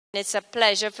It's a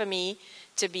pleasure for me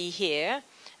to be here.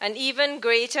 An even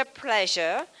greater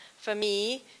pleasure for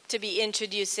me to be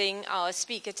introducing our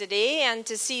speaker today and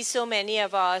to see so many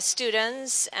of our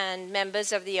students and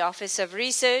members of the Office of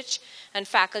Research and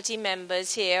faculty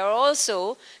members here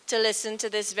also to listen to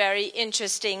this very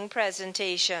interesting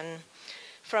presentation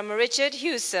from Richard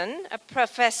Hewson, a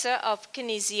professor of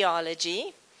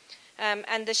kinesiology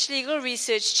and the Schlegel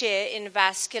Research Chair in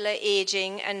Vascular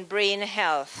Aging and Brain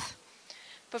Health.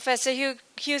 Professor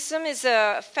Hewson is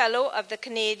a fellow of the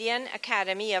Canadian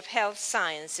Academy of Health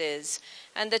Sciences,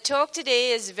 and the talk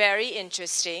today is very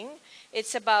interesting.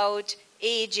 It's about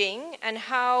aging and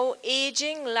how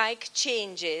aging-like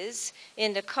changes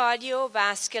in the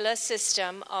cardiovascular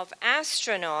system of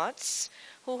astronauts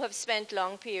who have spent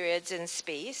long periods in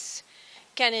space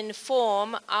can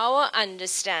inform our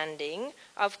understanding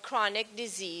of chronic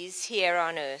disease here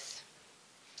on Earth.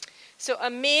 So a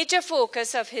major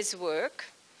focus of his work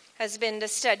has been the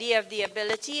study of the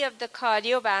ability of the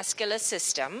cardiovascular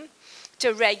system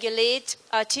to regulate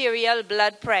arterial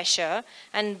blood pressure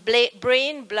and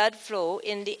brain blood flow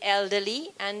in the elderly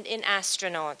and in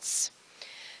astronauts.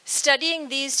 Studying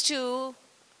these two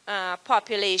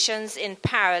populations in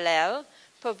parallel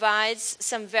provides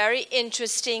some very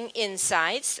interesting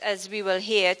insights, as we will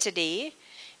hear today,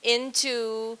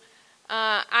 into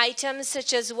items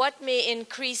such as what may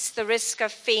increase the risk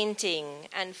of fainting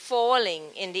and falling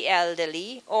in the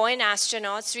elderly or in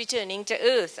astronauts returning to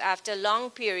Earth after long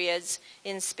periods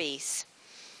in space.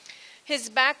 His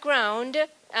background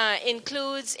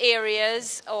includes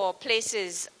areas or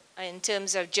places in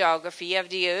terms of geography of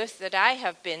the Earth that I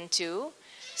have been to.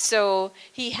 So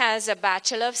he has a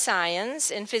Bachelor of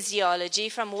Science in Physiology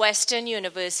from Western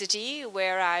University,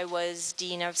 where I was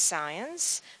Dean of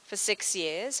Science for 6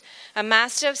 years, a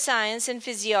Master of Science in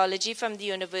Physiology from the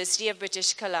University of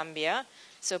British Columbia.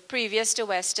 So previous to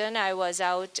Western, I was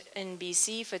out in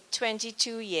BC for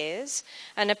 22 years,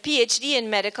 and a PhD in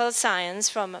Medical Science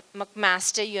from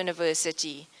McMaster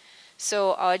University.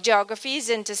 So our geographies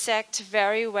intersect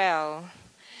very well.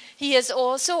 He has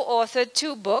also authored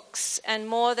 2 books and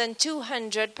more than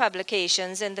 200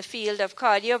 publications in the field of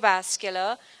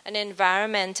cardiovascular and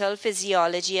environmental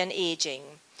physiology and aging.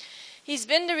 He's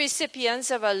been the recipient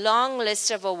of a long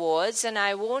list of awards, and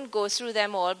I won't go through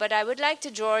them all, but I would like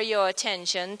to draw your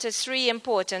attention to 3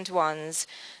 important ones.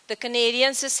 The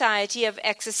Canadian Society of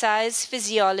Exercise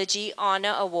Physiology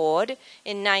Honor Award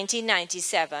in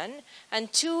 1997,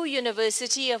 and 2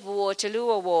 University of Waterloo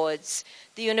Awards.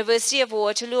 The University of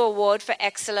Waterloo Award for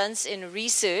Excellence in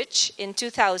Research in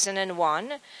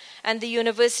 2001, and the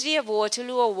University of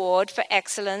Waterloo Award for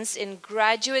Excellence in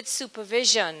Graduate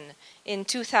Supervision in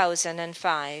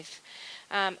 2005.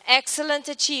 Excellent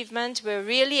achievement. We're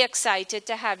really excited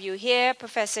to have you here,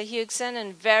 Professor Hewson,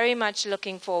 and very much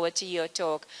looking forward to your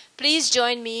talk. Please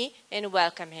join me in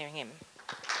welcoming him.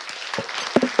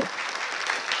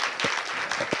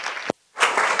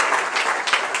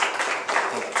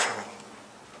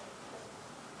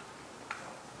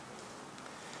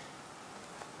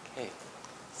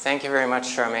 Thank you very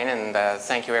much, Charmaine, and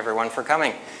thank you everyone for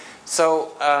coming.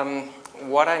 So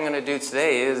what I'm going to do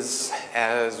today is,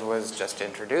 as was just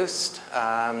introduced,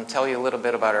 tell you a little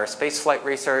bit about our spaceflight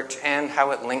research and how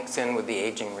it links in with the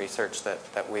aging research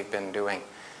that we've been doing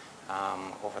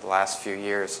over the last few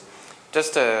years.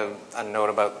 Just a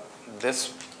note about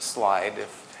this slide,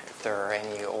 if there are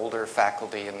any older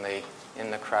faculty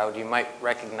in the crowd, you might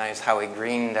recognize Howie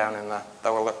Green down in the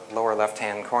lower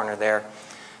left-hand corner there.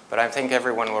 But I think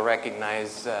everyone will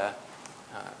recognize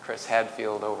Chris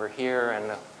Hadfield over here,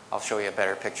 and I'll show you a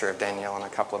better picture of Danielle in a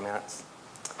couple of minutes.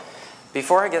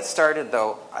 Before I get started,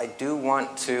 though, I do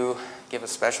want to give a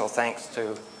special thanks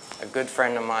to a good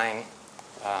friend of mine,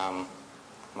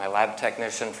 my lab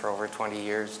technician for over 20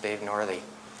 years, Dave Northey.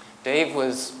 Dave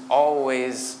was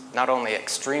always not only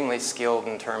extremely skilled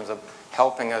in terms of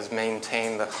helping us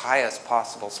maintain the highest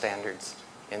possible standards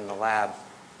in the lab,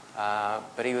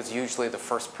 but he was usually the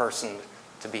first person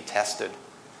to be tested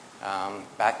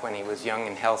back when he was young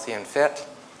and healthy and fit,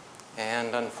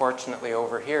 and unfortunately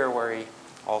over here where he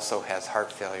also has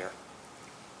heart failure.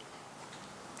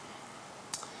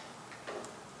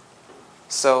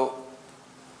 So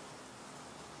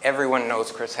everyone knows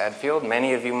Chris Hadfield.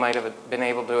 Many of you might have been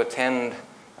able to attend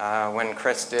when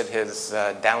Chris did his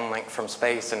downlink from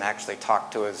space and actually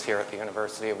talked to us here at the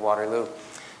University of Waterloo.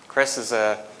 Chris is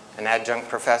an adjunct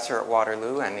professor at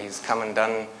Waterloo, and he's come and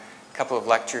done a couple of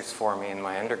lectures for me in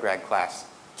my undergrad class.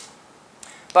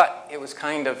 But it was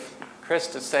kind of Chris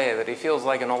to say that he feels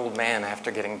like an old man after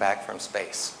getting back from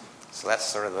space. So that's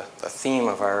sort of the theme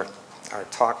of our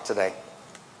talk today.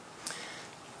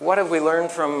 what have we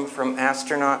learned from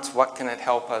astronauts? What can it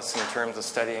help us in terms of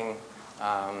studying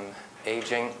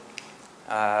aging?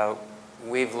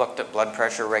 We've looked at blood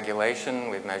pressure regulation,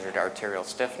 we've measured arterial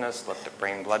stiffness, looked at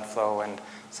brain blood flow, and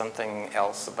something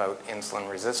else about insulin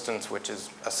resistance, which is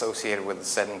associated with the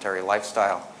sedentary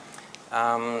lifestyle.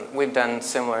 We've done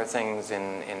similar things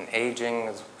in aging,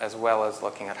 as well as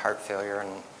looking at heart failure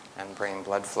and brain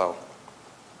blood flow.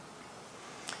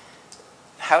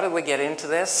 How did we get into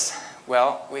this?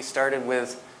 Well, we started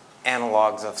with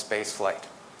analogs of spaceflight.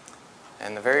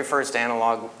 And the very first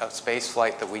analog of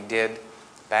spaceflight that we did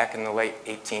back in the late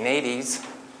 1880s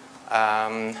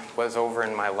was over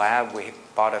in my lab. We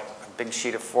bought a big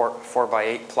sheet of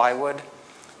 4x8 plywood,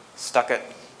 stuck it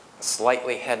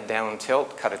slightly head down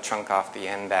tilt, cut a chunk off the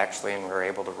end actually, and we were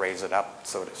able to raise it up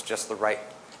so it's just the right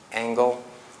angle.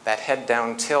 That head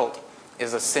down tilt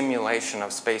is a simulation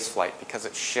of spaceflight because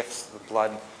it shifts the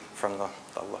blood from the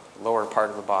lower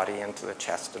part of the body into the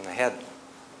chest and the head.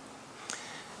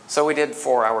 So we did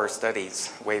 4-hour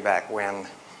studies way back when.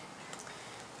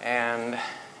 And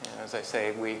as I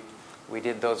say, we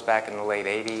did those back in the late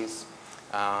 80s.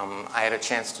 I had a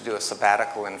chance to do a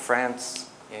sabbatical in France,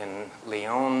 in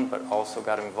Lyon, but also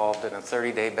got involved in a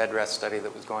 30-day bed rest study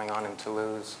that was going on in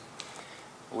Toulouse.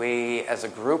 We, as a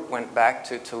group, went back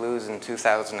to Toulouse in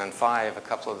 2005. A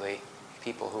couple of the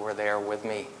people who were there with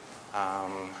me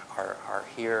are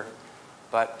here.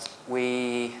 But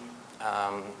we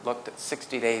looked at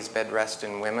 60 days bed rest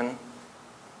in women.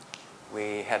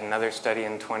 We had another study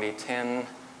in 2010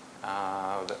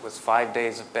 that was 5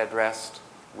 days of bed rest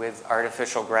with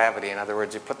artificial gravity. In other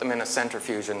words, you put them in a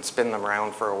centrifuge and spin them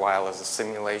around for a while as a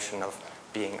simulation of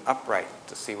being upright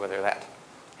to see whether that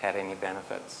had any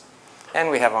benefits. And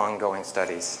we have ongoing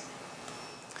studies.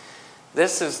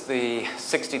 This is the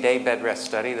 60-day bed rest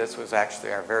study. This was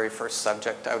actually our very first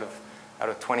subject out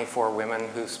of 24 women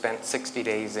who spent 60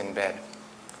 days in bed.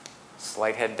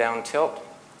 Slight head down tilt.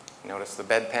 Notice the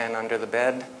bedpan under the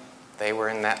bed. They were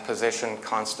in that position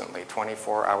constantly,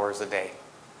 24 hours a day.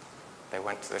 They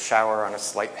went to the shower on a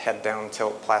slight head down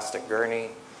tilt plastic gurney,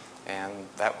 and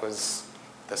that was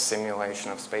the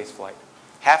simulation of spaceflight.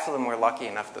 Half of them were lucky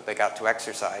enough that they got to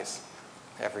exercise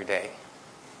every day.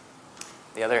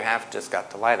 The other half just got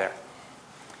to lie there.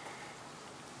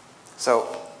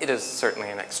 So it is certainly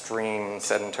an extreme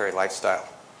sedentary lifestyle.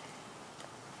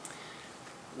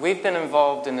 We've been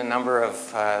involved in a number of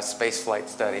spaceflight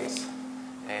studies,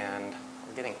 and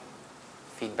we're getting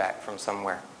feedback from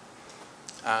somewhere.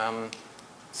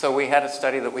 So we had a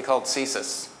study that we called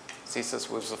CESIS. CESIS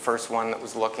was the first one that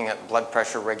was looking at blood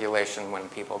pressure regulation when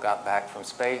people got back from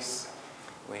space.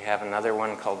 We have another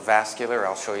one called Vascular.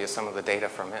 I'll show you some of the data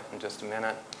from it in just a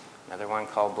minute. Another one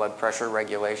called blood pressure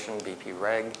regulation,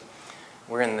 BP-Reg.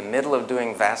 We're in the middle of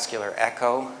doing vascular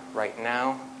echo right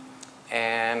now,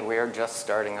 and we are just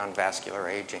starting on vascular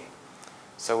aging.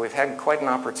 So we've had quite an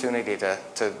opportunity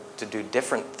to do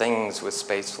different things with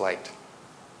spaceflight.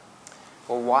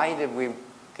 Well,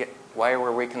 why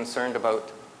were we concerned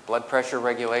about blood pressure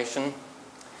regulation?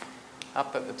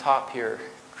 Up at the top here,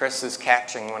 Chris is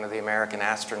catching one of the American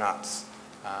astronauts,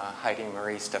 Heidi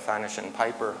Marie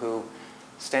Stefanishin-Piper, who,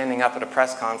 standing up at a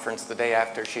press conference the day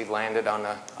after she'd landed on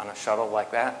a shuttle like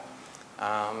that,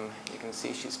 you can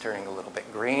see she's turning a little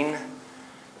bit green.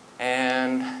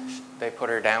 And they put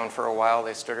her down for a while,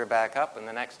 they stood her back up, and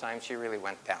the next time she really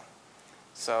went down.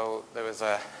 So there was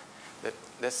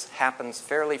this happens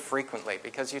fairly frequently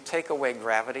because you take away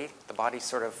gravity, the body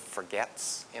sort of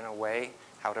forgets in a way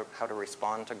how to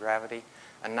respond to gravity.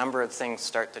 A number of things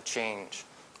start to change,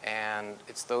 and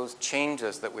it's those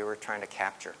changes that we were trying to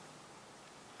capture.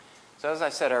 So as I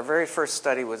said, our very first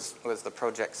study was the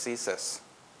Project CESIS.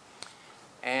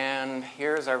 And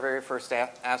here's our very first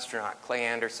astronaut, Clay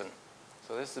Anderson.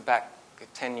 So this is back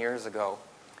 10 years ago.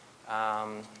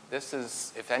 This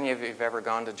is, if any of you have ever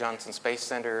gone to Johnson Space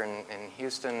Center in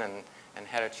Houston and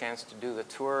had a chance to do the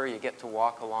tour, you get to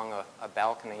walk along a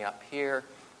balcony up here.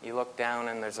 You look down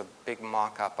and there's a big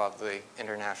mock-up of the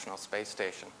International Space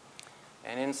Station.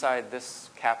 And inside this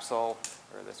capsule,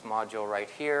 or this module right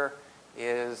here,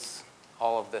 is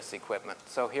all of this equipment.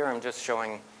 So here I'm just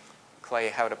showing Clay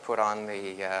how to put on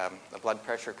the blood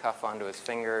pressure cuff onto his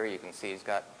finger. You can see he's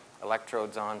got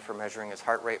electrodes on for measuring his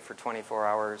heart rate for 24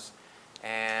 hours.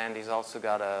 And he's also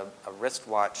got a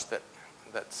wristwatch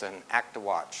that's an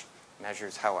ActiWatch.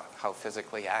 Measures how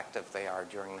physically active they are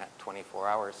during that 24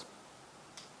 hours.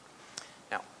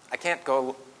 Now, I can't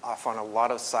go off on a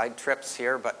lot of side trips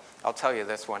here, but I'll tell you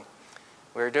this one.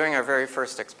 We were doing our very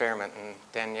first experiment, and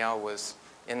Danielle was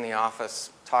in the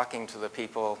office talking to the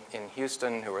people in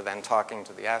Houston who were then talking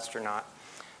to the astronaut.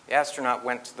 The astronaut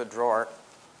went to the drawer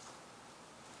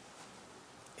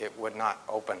It would not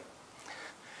open.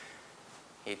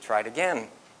 He tried again.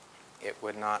 It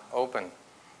would not open.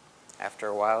 After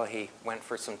a while, he went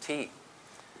for some tea.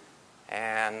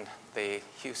 And the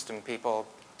Houston people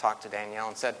talked to Danielle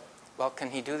and said, well, can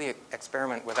he do the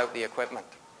experiment without the equipment?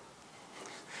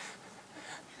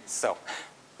 So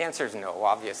the answer is no,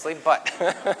 obviously, but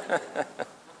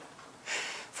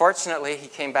fortunately, he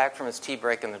came back from his tea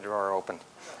break and the drawer opened.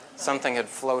 Something had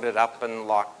floated up and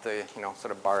locked the,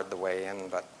 sort of barred the way in,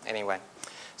 but anyway.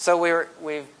 So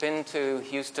we've been to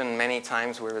Houston many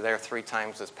times. We were there 3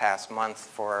 times this past month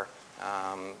for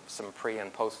some pre-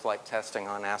 and post-flight testing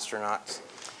on astronauts.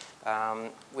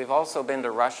 We've also been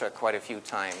to Russia quite a few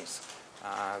times.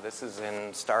 This is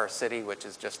in Star City, which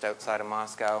is just outside of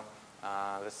Moscow.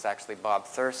 This is actually Bob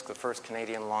Thirsk, the first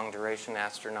Canadian long-duration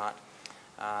astronaut.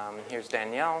 Here's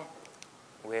Danielle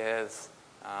with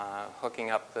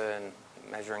hooking up and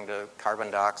measuring the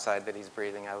carbon dioxide that he's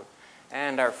breathing out.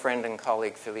 And our friend and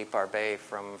colleague Philippe Arbet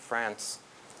from France,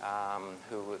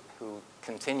 who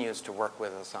continues to work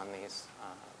with us on these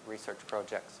research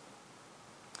projects.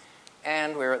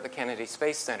 And we're at the Kennedy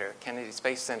Space Center. Kennedy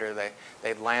Space Center,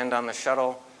 they'd land on the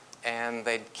shuttle, and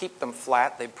they'd keep them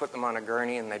flat. They'd put them on a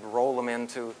gurney, and they'd roll them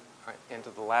into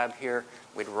the lab here.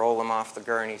 We'd roll them off the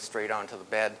gurney straight onto the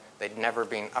bed. They'd never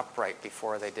been upright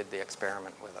before they did the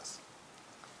experiment with us.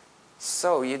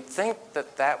 So you'd think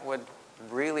that that would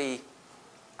really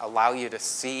allow you to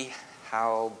see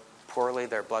how poorly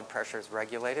their blood pressure is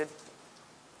regulated,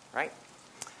 right?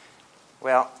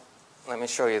 Well, let me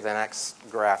show you the next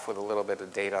graph with a little bit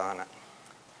of data on it.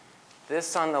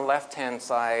 This on the left-hand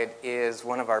side is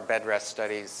one of our bed rest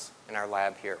studies in our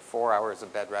lab here, 4 hours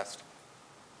of bed rest.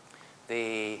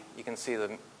 You can see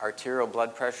the arterial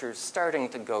blood pressure is starting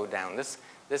to go down. This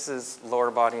is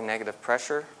lower body negative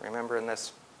pressure. Remember in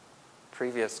this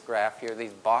previous graph here,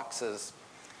 these boxes,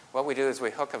 what we do is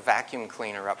we hook a vacuum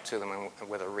cleaner up to them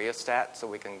with a rheostat so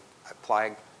we can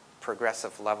apply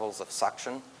progressive levels of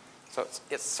suction. So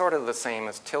it's sort of the same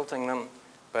as tilting them,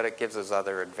 but it gives us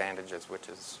other advantages, which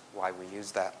is why we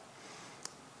use that.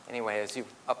 Anyway, as you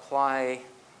apply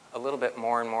a little bit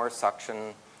more and more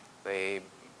suction, the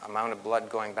amount of blood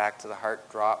going back to the heart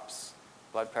drops,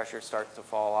 blood pressure starts to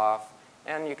fall off,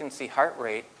 and you can see heart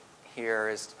rate here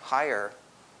is higher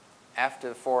after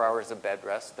the 4 hours of bed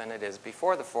rest than it is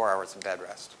before the 4 hours of bed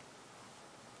rest.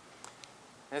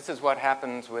 This is what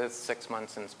happens with 6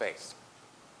 months in space.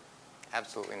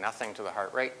 Absolutely nothing to the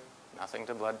heart rate, nothing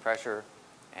to blood pressure,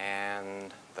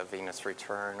 and the venous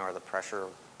return or the pressure of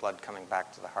blood coming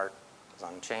back to the heart is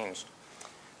unchanged.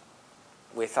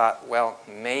 We thought, well,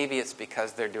 maybe it's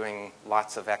because they're doing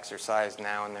lots of exercise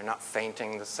now and they're not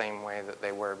fainting the same way that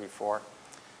they were before.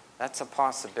 That's a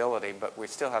possibility, but we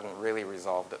still haven't really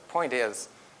resolved it. Point is,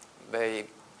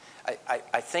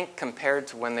 I think compared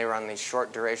to when they were on these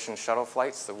short duration shuttle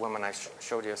flights, the woman I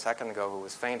showed you a second ago who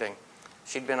was fainting,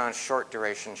 she'd been on short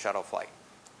duration shuttle flight.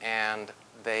 And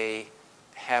they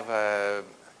have a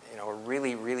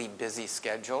really, really busy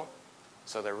schedule.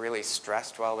 So they're really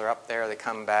stressed while they're up there. They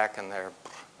come back and they're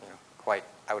quite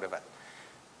out of it.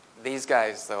 These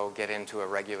guys, though, get into a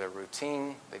regular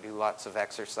routine. They do lots of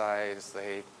exercise.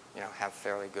 They have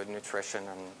fairly good nutrition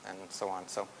and so on.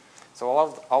 So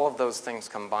all of those things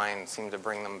combined seem to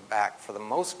bring them back, for the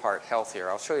most part, healthier.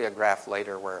 I'll show you a graph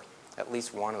later where at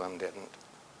least one of them didn't.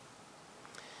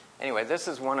 Anyway, this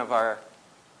is one of our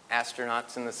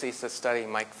astronauts in the CSIS study,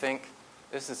 Mike Fink.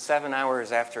 This is 7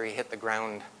 hours after he hit the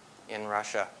ground in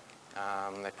Russia.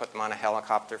 They put them on a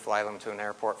helicopter, fly them to an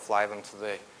airport, fly them to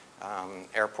the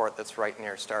airport that's right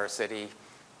near Star City.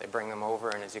 They bring them over,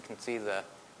 and as you can see, the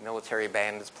military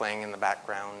band is playing in the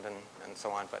background and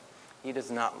so on. But he does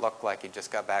not look like he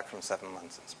just got back from 7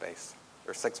 months in space,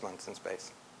 or 6 months in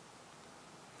space.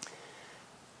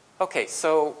 Okay,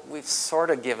 so we've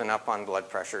sort of given up on blood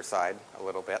pressure side a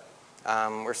little bit.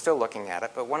 We're still looking at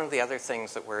it, but one of the other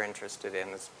things that we're interested in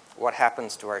is what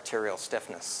happens to arterial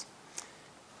stiffness.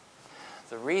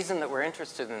 The reason that we're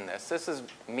interested in this is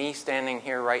me standing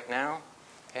here right now.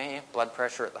 Okay, blood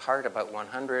pressure at the heart about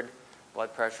 100,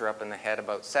 blood pressure up in the head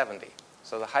about 70.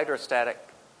 So the hydrostatic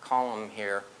column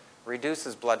here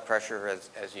reduces blood pressure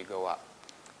as you go up.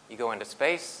 You go into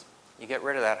space, you get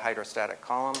rid of that hydrostatic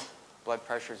column. Blood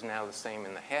pressure is now the same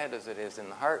in the head as it is in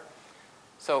the heart.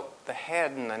 So the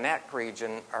head and the neck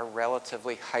region are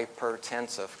relatively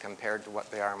hypertensive compared to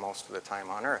what they are most of the time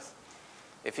on Earth.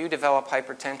 If you develop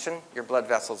hypertension, your blood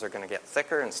vessels are going to get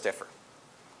thicker and stiffer.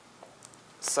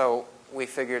 So we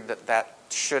figured that that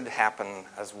should happen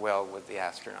as well with the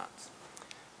astronauts.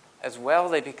 As well,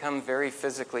 they become very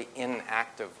physically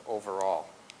inactive overall.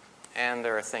 And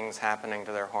there are things happening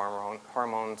to their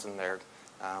hormones and their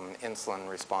insulin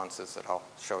responses that I'll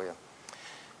show you.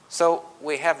 So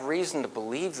we have reason to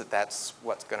believe that that's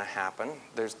what's going to happen.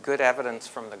 There's good evidence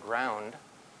from the ground.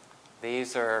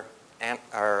 These are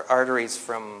arteries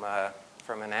from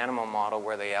an animal model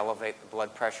where they elevate the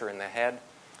blood pressure in the head.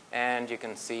 And you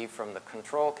can see from the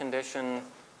control condition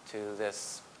to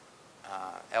this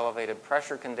elevated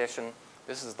pressure condition,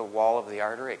 this is the wall of the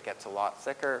artery. It gets a lot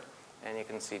thicker. And you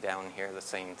can see down here the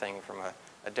same thing from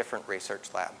a different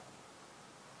research lab.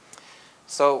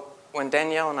 So when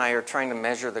Danielle and I are trying to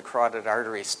measure the carotid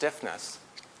artery stiffness,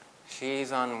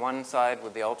 she's on one side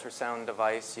with the ultrasound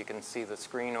device. You can see the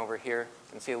screen over here.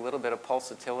 You can see a little bit of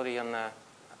pulsatility on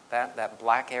that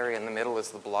black area in the middle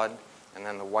is the blood, and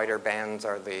then the whiter bands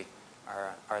are the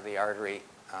artery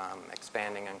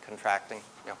expanding and contracting.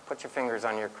 You know, put your fingers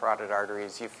on your carotid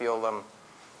arteries. You feel them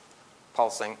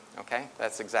pulsing. Okay,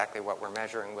 that's exactly what we're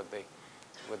measuring with the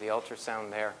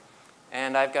ultrasound there.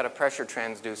 And I've got a pressure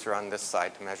transducer on this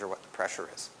side to measure what the pressure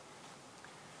is.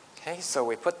 Okay, so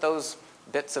we put those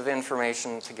bits of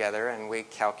information together and we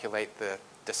calculate the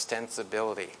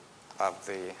distensibility of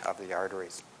the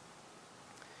arteries.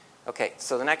 Okay,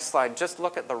 so the next slide, just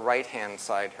look at the right-hand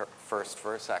side first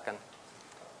for a second.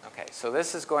 Okay, so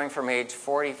this is going from age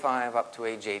 45 up to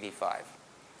age 85.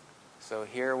 So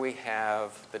here we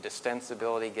have the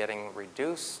distensibility getting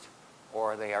reduced,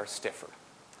 or they are stiffer.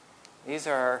 These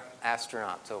are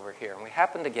astronauts over here. And we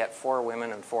happen to get 4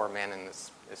 women and 4 men in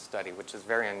this study, which is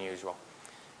very unusual.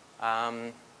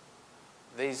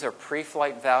 These are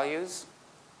pre-flight values.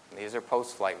 These are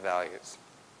post-flight values.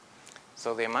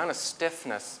 So the amount of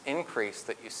stiffness increase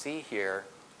that you see here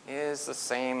is the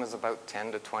same as about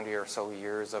 10 to 20 or so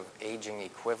years of aging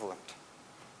equivalent.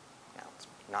 Now, it's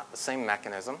not the same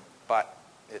mechanism, but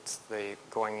it's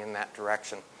going in that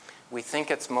direction. We think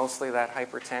it's mostly that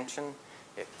hypertension.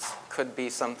 It could be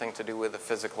something to do with the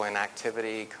physical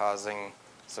inactivity causing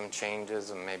some changes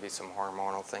and maybe some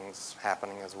hormonal things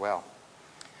happening as well.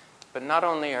 But not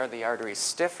only are the arteries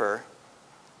stiffer,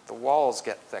 the walls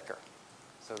get thicker.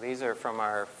 So these are from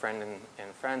our friend in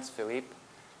France, Philippe.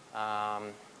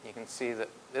 You can see that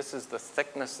this is the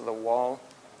thickness of the wall,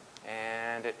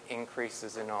 and it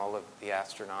increases in all of the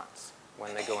astronauts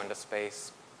when they go into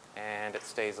space, and it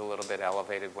stays a little bit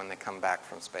elevated when they come back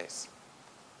from space.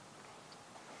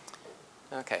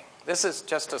 Okay, this is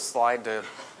just a slide to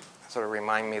sort of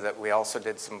remind me that we also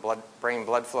did some brain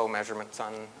blood flow measurements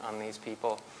on these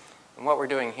people. And what we're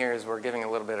doing here is we're giving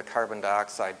a little bit of carbon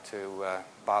dioxide to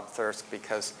Bob Thirsk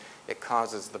because it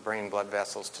causes the brain blood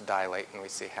vessels to dilate, and we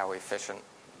see how efficient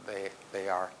they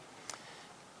are.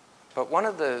 But one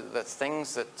of the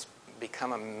things that's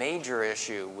become a major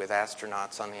issue with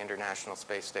astronauts on the International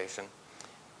Space Station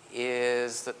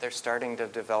is that they're starting to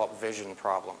develop vision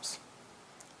problems.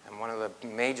 And one of the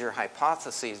major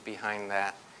hypotheses behind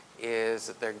that is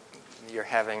that you're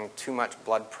having too much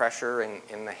blood pressure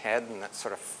in the head, and that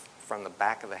sort of from the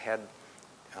back of the head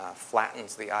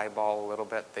flattens the eyeball a little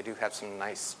bit. They do have some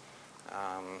nice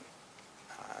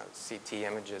CT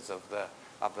images of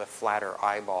the flatter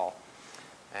eyeball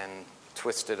and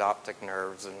twisted optic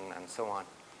nerves and so on.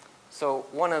 So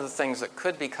one of the things that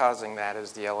could be causing that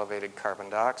is the elevated carbon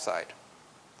dioxide.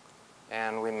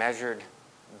 And we measured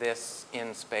this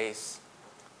in space.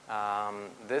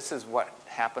 This is what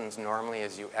happens normally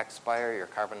as you expire. Your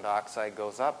carbon dioxide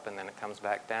goes up and then it comes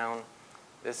back down.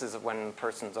 This is when the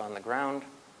person's on the ground.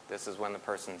 This is when the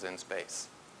person's in space.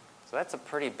 So that's a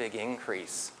pretty big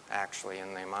increase, actually,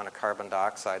 in the amount of carbon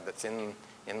dioxide that's in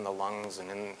the lungs and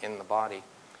in the body.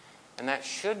 And that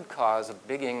should cause a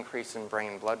big increase in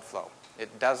brain blood flow.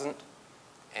 It doesn't,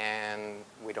 and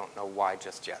we don't know why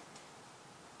just yet.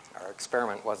 Our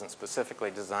experiment wasn't specifically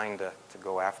designed to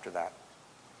go after that.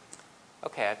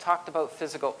 Okay, I talked about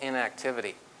physical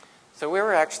inactivity. So we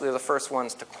were actually the first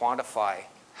ones to quantify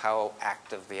how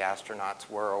active the astronauts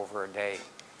were over a day.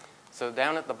 So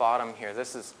down at the bottom here,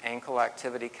 this is ankle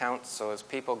activity counts. So as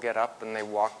people get up and they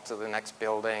walk to the next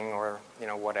building or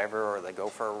whatever, or they go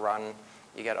for a run,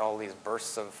 you get all these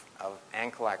bursts of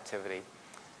ankle activity.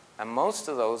 And most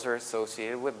of those are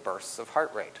associated with bursts of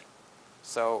heart rate.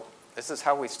 So this is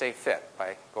how we stay fit,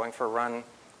 by going for a run,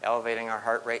 elevating our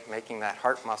heart rate, making that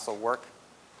heart muscle work.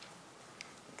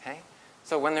 Okay?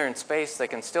 So when they're in space, they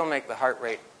can still make the heart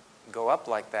rate go up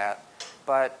like that,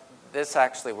 but this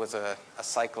actually was a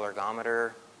cycle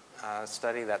ergometer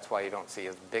study. That's why you don't see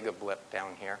as big a blip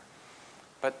down here.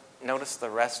 But notice the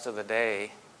rest of the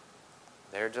day,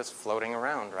 they're just floating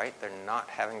around, right? They're not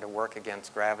having to work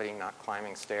against gravity, not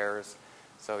climbing stairs.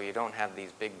 So you don't have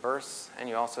these big bursts, and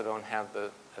you also don't have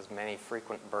as many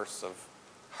frequent bursts of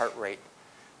heart rate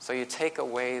So you take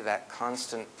away that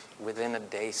constant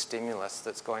within-a-day stimulus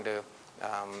that's going to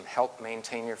help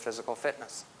maintain your physical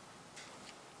fitness.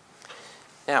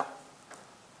 Now,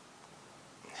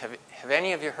 have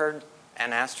any of you heard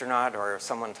an astronaut or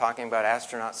someone talking about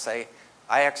astronauts say,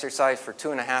 I exercise for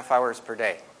 2.5 hours per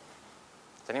day?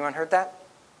 Has anyone heard that?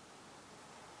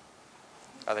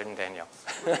 Other than Danielle.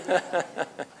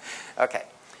 Okay.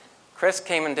 Chris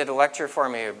came and did a lecture for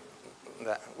me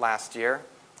last year,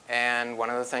 and one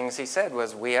of the things he said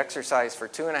was, we exercise for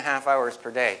 2.5 hours per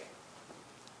day.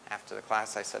 After the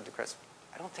class, I said to Chris,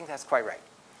 I don't think that's quite right,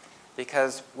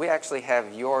 because we actually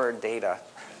have your data.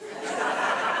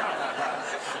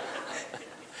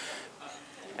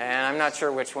 And I'm not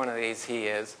sure which one of these he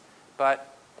is,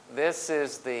 but this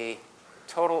is the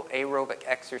total aerobic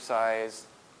exercise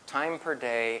time per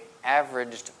day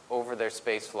averaged over their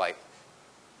space flight.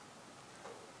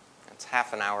 It's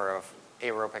half an hour of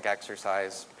aerobic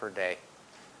exercise per day.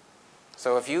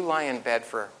 So if you lie in bed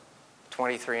for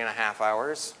 23.5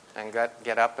 hours and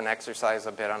get up and exercise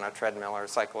a bit on a treadmill or a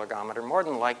cycloergometer, more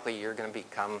than likely you're going to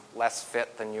become less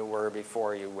fit than you were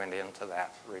before you went into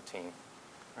that routine,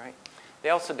 right? They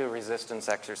also do resistance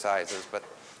exercises, but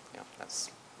that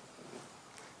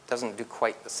doesn't do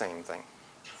quite the same thing.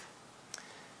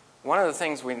 One of the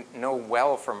things we know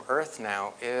well from Earth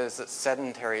now is that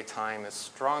sedentary time is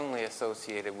strongly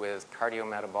associated with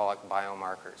cardiometabolic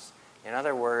biomarkers. In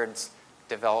other words,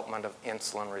 development of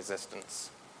insulin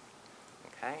resistance.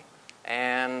 Okay?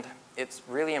 And it's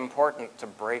really important to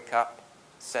break up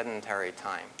sedentary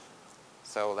time.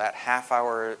 So that half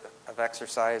hour of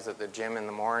exercise at the gym in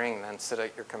the morning and then sit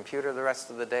at your computer the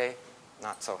rest of the day,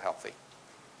 not so healthy.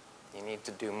 You need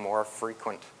to do more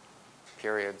frequent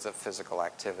periods of physical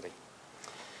activity.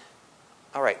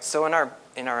 All right, so in our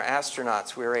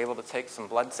astronauts, we were able to take some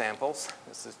blood samples.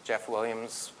 This is Jeff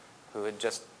Williams, who had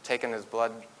just taken his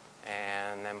blood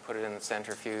and then put it in the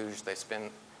centrifuge. They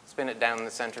spin it down in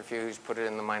the centrifuge, put it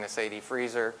in the -80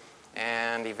 freezer,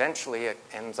 and eventually it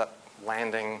ends up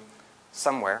landing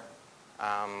somewhere,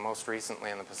 most recently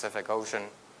in the Pacific Ocean,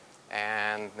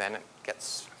 and then it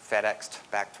gets FedExed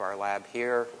back to our lab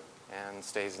here and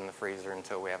stays in the freezer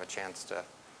until we have a chance to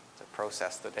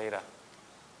process the data.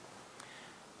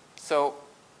 So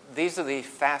these are the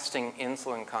fasting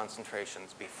insulin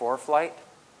concentrations before flight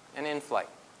and in flight.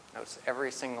 Notice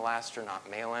every single astronaut,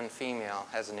 male and female,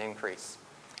 has an increase.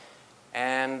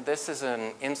 And this is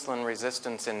an insulin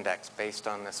resistance index based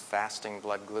on this fasting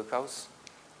blood glucose.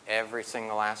 Every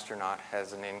single astronaut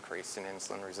has an increase in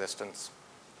insulin resistance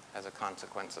as a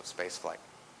consequence of spaceflight.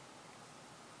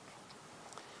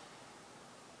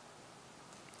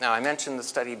 Now, I mentioned the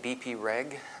study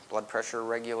BP-Reg, blood pressure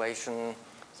regulation.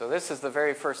 So this is the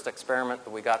very first experiment that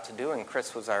we got to do, and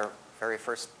Chris was our very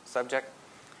first subject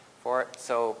for it.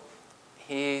 So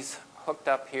he's hooked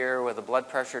up here with a blood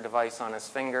pressure device on his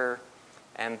finger,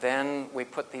 and then we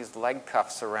put these leg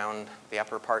cuffs around the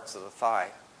upper parts of the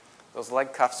thigh. Those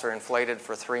leg cuffs are inflated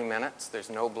for 3 minutes. There's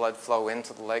no blood flow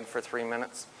into the leg for 3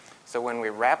 minutes. So when we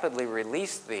rapidly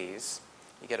release these,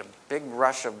 you get a big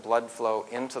rush of blood flow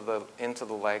into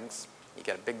the legs. You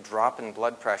get a big drop in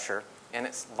blood pressure, and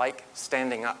it's like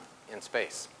standing up in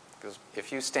space. Because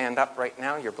if you stand up right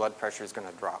now, your blood pressure is going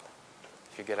to drop.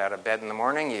 If you get out of bed in the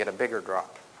morning, you get a bigger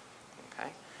drop.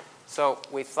 Okay? So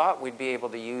we thought we'd be able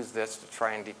to use this to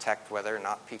try and detect whether or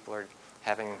not people are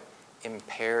having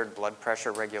impaired blood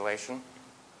pressure regulation.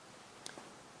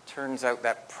 Turns out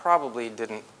that probably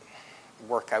didn't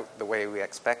work out the way we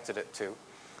expected it to,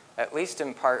 at least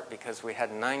in part because we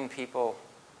had 9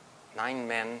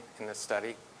 men in this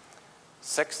study.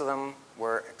 6 of them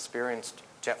were experienced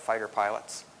jet fighter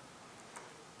pilots.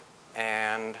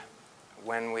 And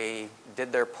when we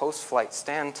did their post-flight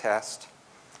stand test,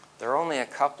 there were only a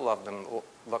couple of them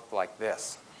looked like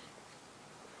this.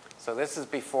 So this is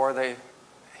before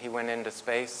he went into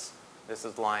space. This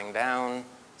is lying down.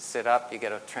 Sit up, you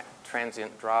get a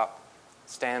transient drop.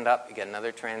 Stand up, you get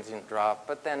another transient drop.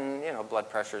 But then, blood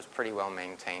pressure is pretty well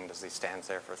maintained as he stands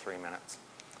there for 3 minutes.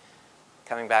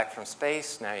 Coming back from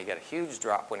space, now you get a huge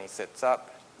drop when he sits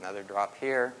up, another drop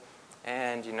here.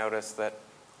 And you notice that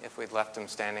if we'd left him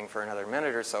standing for another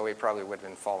minute or so, he probably would have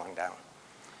been falling down.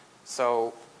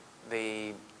 So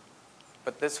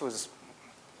but this was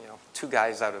 2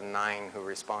 guys out of 9 who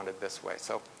responded this way.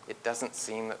 So it doesn't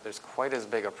seem that there's quite as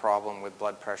big a problem with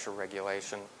blood pressure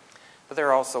regulation. But there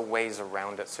are also ways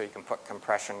around it, so you can put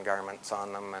compression garments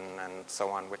on them and so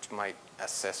on, which might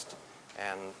assist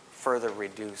and further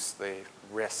reduce the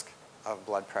risk of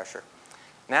blood pressure.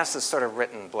 NASA's sort of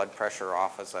written blood pressure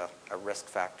off as a risk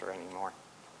factor anymore.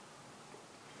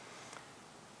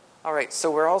 All right, so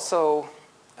we're also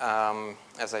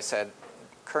as I said,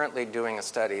 currently doing a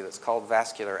study that's called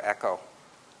vascular echo.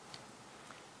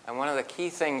 And one of the key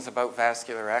things about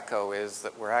vascular echo is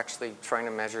that we're actually trying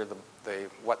to measure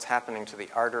what's happening to the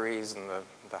arteries and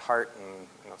the heart and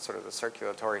sort of the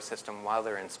circulatory system while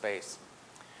they're in space.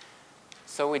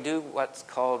 So we do what's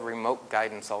called remote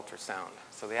guidance ultrasound.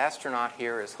 So the astronaut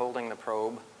here is holding the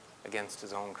probe against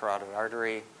his own carotid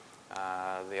artery.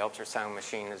 The ultrasound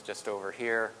machine is just over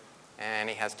here, and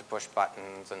he has to push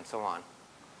buttons and so on.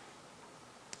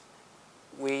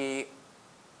 We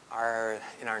are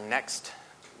in our next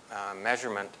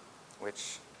measurement,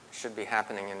 which should be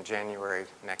happening in January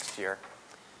next year.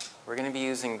 We're going to be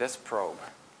using this probe,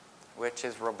 which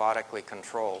is robotically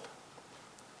controlled,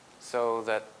 so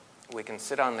that we can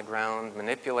sit on the ground,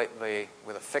 manipulate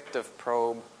with a fictive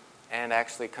probe, and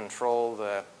actually control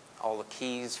all the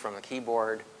keys from the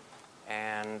keyboard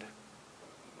and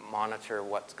monitor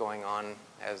what's going on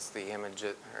as the image,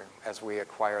 or as we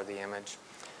acquire the image.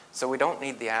 So we don't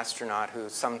need the astronaut who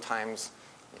sometimes,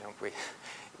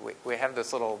 we have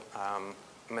this little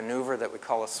maneuver that we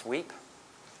call a sweep,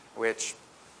 which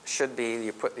should be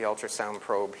you put the ultrasound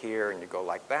probe here and you go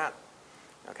like that.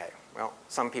 Okay, well,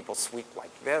 some people sweep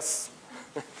like this.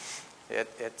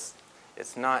 It's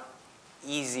not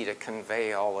easy to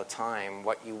convey all the time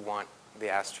what you want the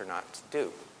astronaut to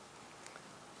do.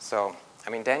 So,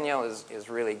 I mean, Danielle is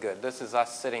really good. This is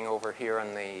us sitting over here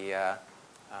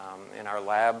in our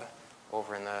lab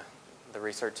over in the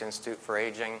Research Institute for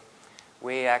Aging.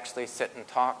 We actually sit and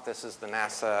talk. This is the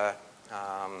NASA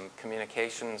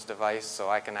communications device, so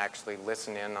I can actually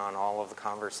listen in on all of the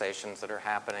conversations that are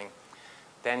happening.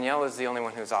 Danielle is the only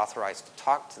one who's authorized to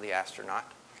talk to the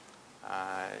astronaut.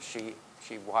 She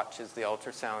watches the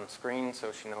ultrasound screen,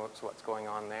 so she knows what's going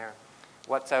on there.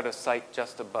 What's out of sight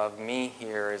just above me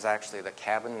here is actually the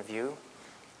cabin view.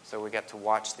 So we get to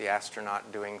watch the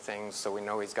astronaut doing things, so we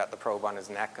know he's got the probe on his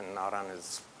neck and not on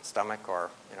his stomach or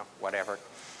whatever.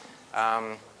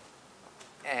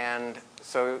 And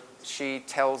so she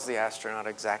tells the astronaut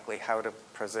exactly how to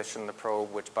position the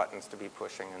probe, which buttons to be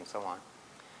pushing, and so on.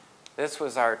 This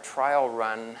was our trial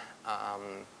run.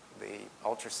 The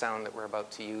ultrasound that we're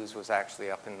about to use was actually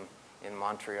up in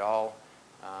Montreal.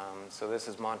 So this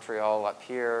is Montreal up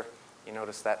here. You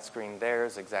notice that screen there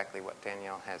is exactly what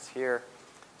Danielle has here.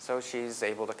 So she's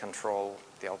able to control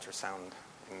the ultrasound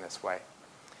in this way.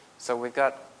 So we've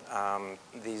got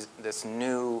this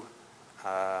new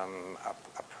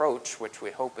approach, which we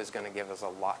hope is going to give us a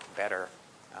lot better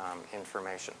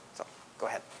information. So go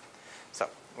ahead. So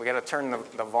we got to turn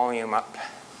the volume up.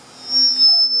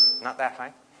 Not that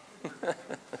high.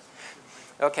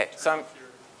 Okay. So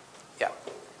yeah.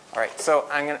 All right. So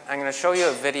I'm going to show you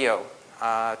a video.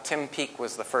 Tim Peake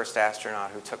was the first astronaut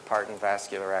who took part in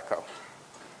vascular echo.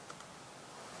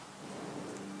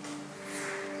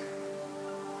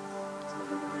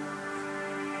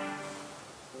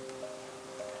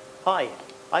 Hi,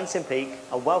 I'm Tim Peake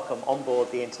and welcome on board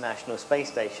the International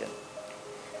Space Station.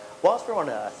 Whilst we're on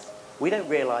Earth, we don't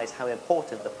realise how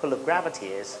important the pull of gravity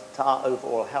is to our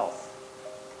overall health.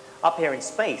 Up here in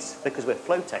space, because we're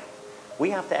floating,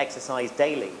 we have to exercise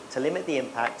daily to limit the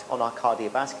impact on our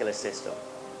cardiovascular system.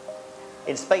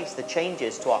 In space, the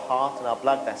changes to our heart and our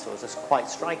blood vessels are quite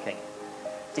striking.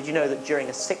 Did you know that during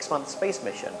a 6-month space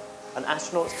mission, an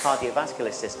astronaut's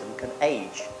cardiovascular system can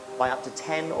age by up to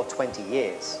 10 or 20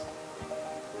 years?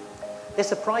 This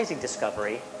surprising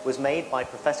discovery was made by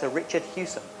Professor Richard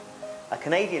Hewson, a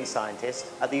Canadian scientist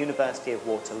at the University of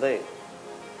Waterloo.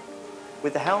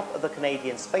 With the help of the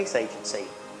Canadian Space Agency,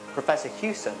 Professor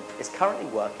Hewson is currently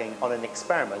working on an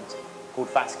experiment called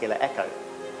vascular echo.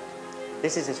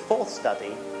 This is his 4th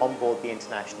study on board the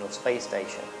International Space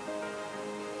Station.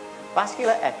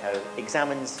 Vascular echo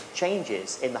examines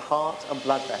changes in the heart and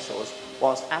blood vessels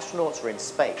whilst astronauts are in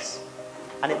space,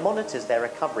 and it monitors their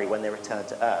recovery when they return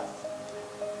to Earth.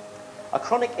 A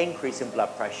chronic increase in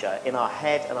blood pressure in our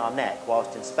head and our neck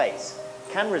whilst in space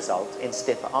can result in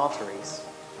stiffer arteries.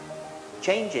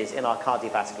 Changes in our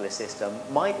cardiovascular system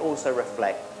might also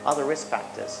reflect other risk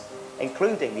factors,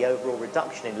 including the overall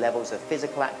reduction in levels of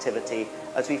physical activity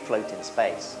as we float in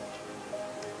space.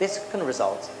 This can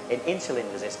result in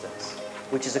insulin resistance,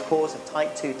 which is a cause of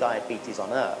type 2 diabetes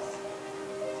on Earth.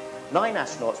 9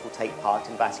 astronauts will take part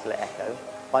in vascular echo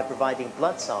by providing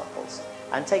blood samples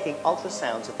and taking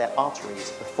ultrasounds of their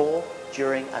arteries before,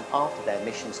 during and after their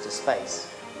missions to space.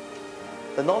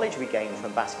 The knowledge we gain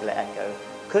from vascular echo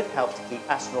could help to keep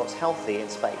astronauts healthy in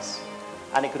space,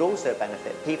 and it could also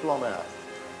benefit people on Earth,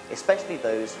 especially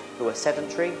those who are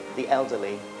sedentary, the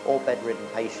elderly, or bedridden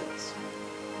patients.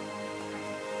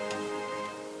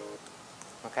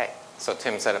 Okay, So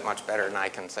Tim said it much better than I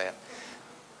can say it.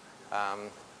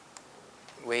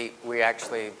 We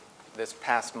actually, this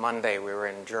past Monday, we were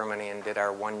in Germany and did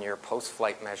our 1-year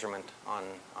post-flight measurement on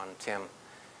Tim.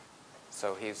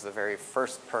 So he's the very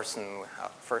first person,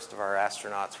 first of our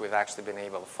astronauts we've actually been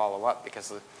able to follow up, because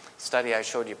the study I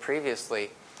showed you previously,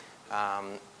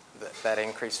 that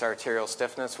increased arterial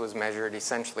stiffness was measured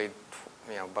essentially,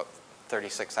 about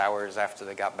 36 hours after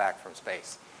they got back from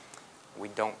space. We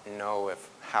don't know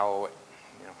how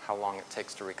long it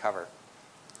takes to recover,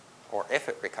 or if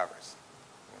it recovers.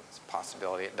 It's a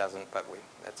possibility it doesn't, but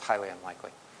it's highly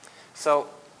unlikely. So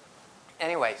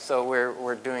anyway, so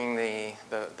we're doing the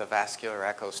vascular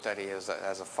echo study as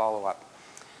a follow-up.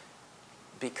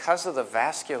 Because of the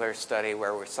vascular study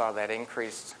where we saw that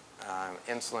increased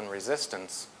insulin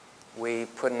resistance, we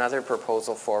put another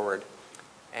proposal forward.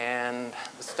 And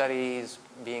the study is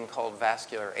being called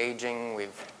vascular aging. We've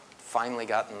finally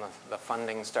gotten the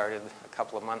funding started a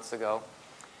couple of months ago.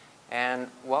 And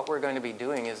what we're going to be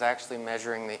doing is actually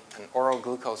measuring an oral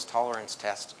glucose tolerance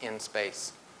test in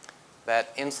space.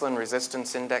 That insulin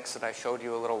resistance index that I showed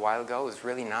you a little while ago is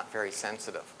really not very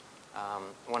sensitive.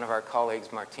 One of our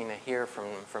colleagues, Martina here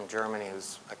from Germany,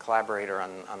 who's a collaborator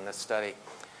on this study,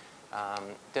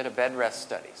 did a bed rest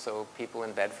study. So people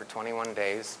in bed for 21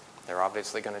 days, they're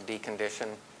obviously going to decondition,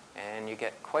 and you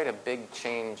get quite a big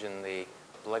change in the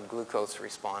blood glucose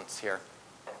response here,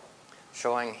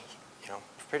 showing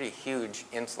pretty huge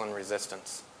insulin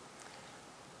resistance.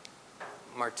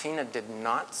 Martina did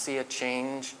not see a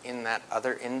change in that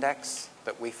other index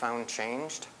that we found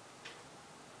changed.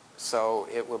 So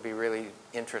it will be really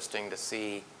interesting to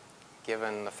see,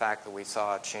 given the fact that we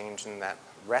saw a change in that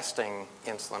resting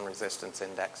insulin resistance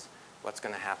index, what's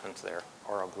going to happen to their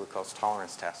oral glucose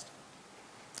tolerance test.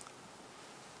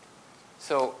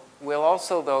 So we'll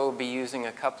also, though, be using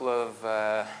a couple of,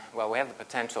 we have the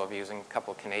potential of using a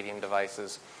couple of Canadian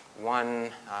devices.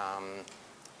 One,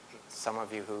 some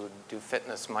of you who do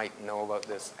fitness might know about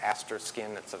this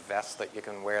AstroSkin. It's a vest that you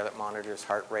can wear that monitors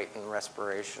heart rate and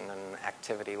respiration and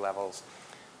activity levels.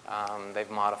 They've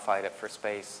modified it for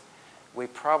space. We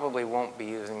probably won't be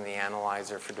using the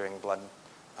analyzer for doing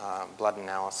blood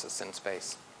analysis in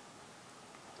space.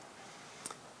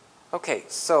 Okay,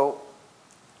 so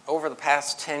over the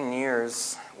past 10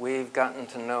 years, we've gotten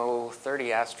to know 30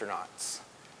 astronauts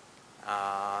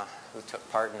who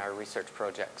took part in our research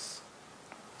projects.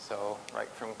 So right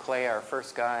from Clay, our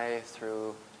first guy,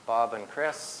 through Bob and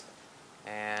Chris,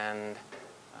 and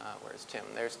where's Tim?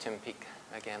 There's Tim Peake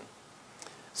again.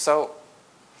 So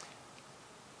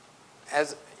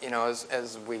as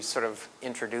we sort of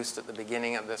introduced at the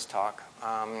beginning of this talk,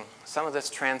 some of this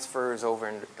transfers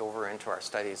over into our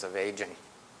studies of aging.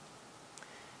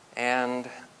 And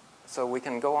so we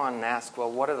can go on and ask, well,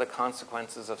 what are the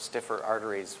consequences of stiffer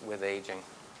arteries with aging?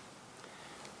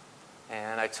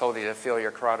 And I told you to feel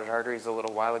your carotid arteries a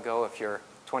little while ago. If you're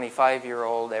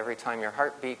 25-year-old, every time your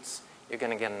heart beats, you're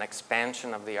going to get an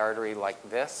expansion of the artery like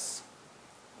this,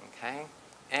 okay?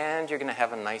 And you're going to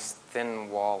have a nice thin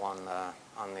wall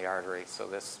on the artery. So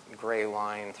this gray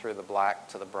line through the black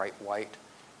to the bright white,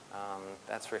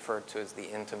 that's referred to as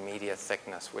the intermediate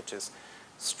thickness, which is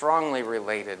strongly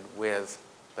related with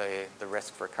the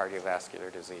risk for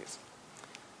cardiovascular disease.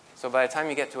 So by the time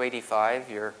you get to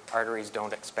 85, your arteries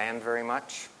don't expand very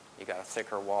much. You got a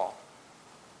thicker wall.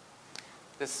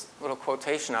 This little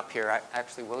quotation up here,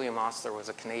 actually William Osler was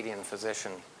a Canadian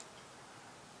physician.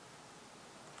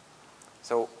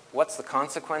 So what's the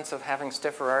consequence of having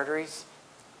stiffer arteries?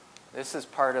 This is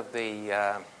part of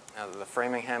the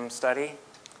Framingham study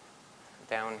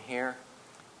down here.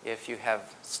 If you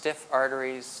have stiff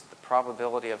arteries, the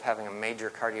probability of having a major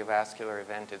cardiovascular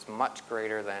event is much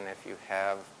greater than if you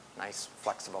have nice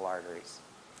flexible arteries.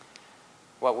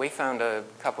 What we found a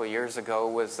couple of years ago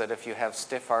was that if you have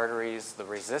stiff arteries, the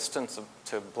resistance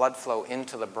to blood flow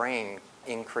into the brain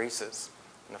increases.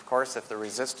 And of course, if the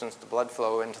resistance to blood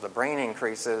flow into the brain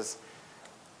increases,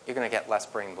 you're going to get less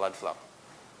brain blood flow.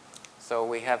 So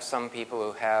we have some people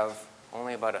who have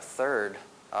only about 1/3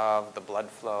 of the blood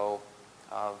flow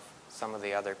of some of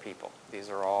the other people. These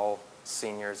are all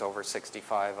seniors over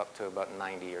 65 up to about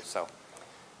 90 or so.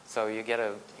 So you get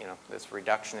this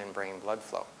reduction in brain blood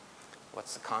flow.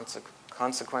 What's the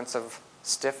consequence of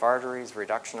stiff arteries,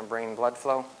 reduction of brain blood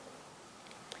flow?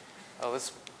 Well,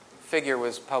 this figure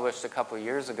was published a couple of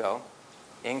years ago.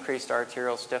 Increased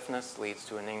arterial stiffness leads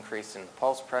to an increase in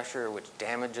pulse pressure, which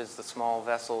damages the small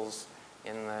vessels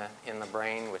in the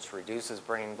brain, which reduces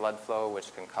brain blood flow,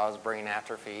 which can cause brain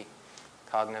atrophy,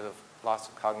 loss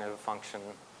of cognitive function,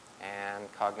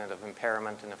 and cognitive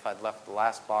impairment. And if I'd left the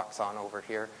last box on over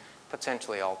here,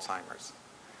 potentially Alzheimer's.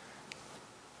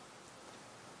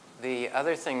 The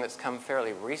other thing that's come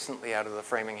fairly recently out of the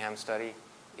Framingham study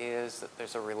is that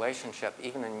there's a relationship,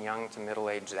 even in young to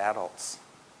middle-aged adults,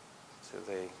 to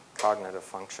the cognitive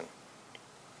function.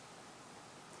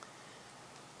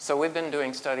 So we've been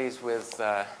doing studies with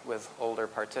older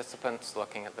participants,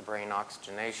 looking at the brain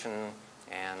oxygenation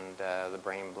and the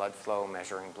brain blood flow,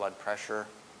 measuring blood pressure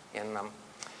in them.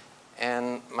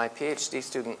 And my PhD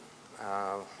student,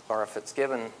 Laura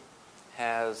Fitzgibbon,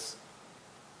 has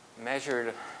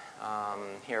measured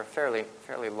here a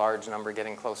fairly large number,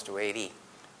 getting close to 80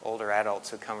 older adults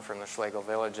who come from the Schlegel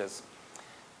villages.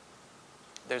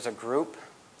 There's a group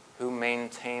who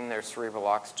maintain their cerebral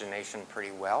oxygenation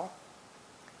pretty well.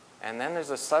 And then there's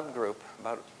a subgroup,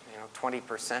 about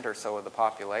 20% or so of the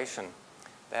population,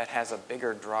 that has a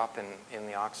bigger drop in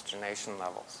the oxygenation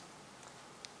levels.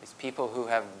 These people who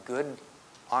have good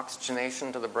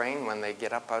oxygenation to the brain when they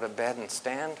get up out of bed and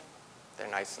stand, they're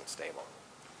nice and stable.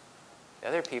 The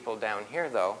other people down here,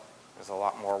 though, there's a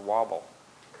lot more wobble.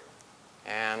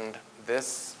 And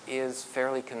this is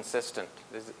fairly consistent.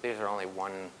 These are only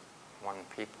one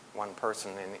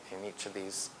person in each of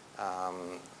these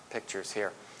pictures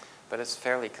here. But it's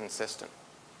fairly consistent.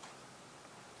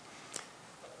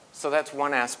 So that's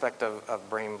one aspect of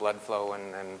brain blood flow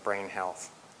and brain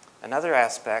health. Another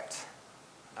aspect,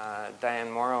 Diane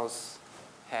Moros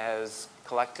has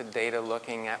collected data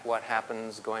looking at what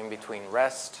happens going between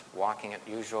rest, walking at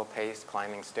usual pace,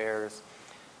 climbing stairs.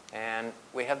 And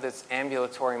we have this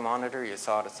ambulatory monitor, you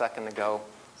saw it a second ago.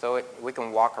 So we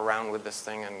can walk around with this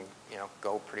thing and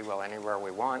go pretty well anywhere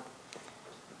we want.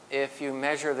 If you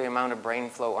measure the amount of brain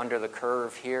flow under the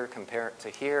curve here, compare it to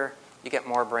here, you get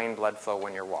more brain blood flow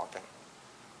when you're walking.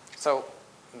 So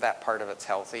that part of it's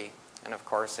healthy. And of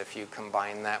course, if you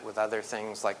combine that with other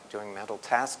things like doing mental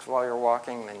tasks while you're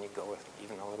walking, then you go with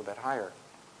even a little bit higher.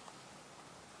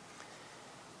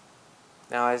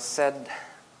 Now, I said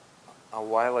a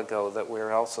while ago that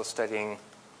we're also studying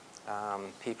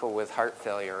people with heart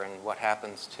failure and what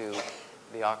happens to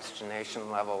the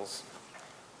oxygenation levels.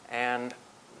 And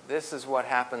this is what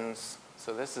happens.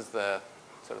 So this is the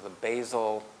sort of the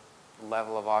basal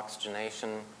level of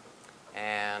oxygenation,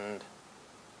 and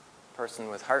a person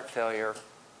with heart failure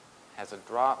has a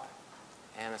drop,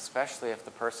 and especially if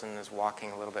the person is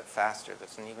walking a little bit faster,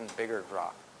 there's an even bigger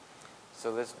drop.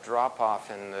 So this drop-off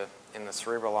in the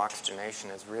cerebral oxygenation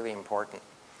is really important.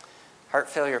 Heart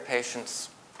failure patients,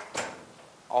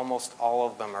 almost all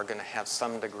of them are going to have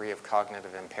some degree of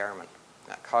cognitive impairment.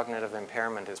 That cognitive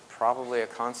impairment is probably a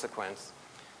consequence.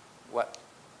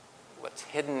 What's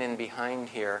hidden in behind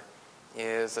here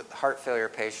is that the heart failure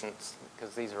patients,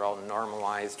 because these are all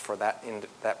normalized for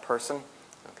that person,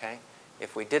 okay?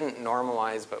 If we didn't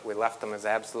normalize but we left them as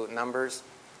absolute numbers,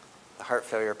 the heart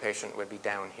failure patient would be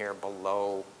down here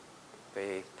below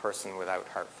the person without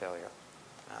heart failure.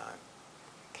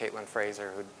 Caitlin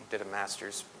Fraser, who did a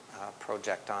master's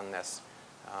project on this,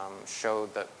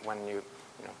 showed that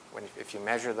if you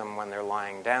measure them when they're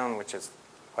lying down, which is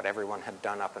what everyone had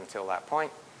done up until that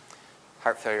point,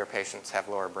 heart failure patients have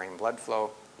lower brain blood flow.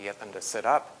 You get them to sit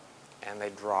up, and they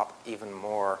drop even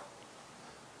more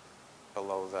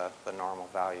below the normal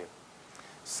value.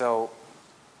 So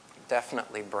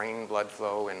definitely brain blood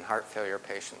flow in heart failure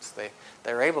patients.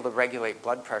 They're able to regulate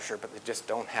blood pressure, but they just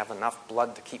don't have enough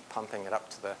blood to keep pumping it up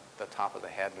to the top of the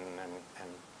head and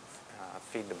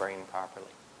feed the brain properly.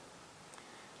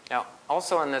 Now,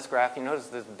 also on this graph, you notice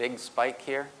this big spike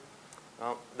here?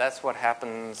 Well, that's what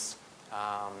happens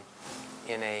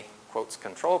in a, quotes,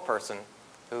 control person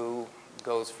who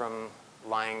goes from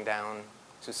lying down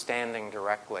to standing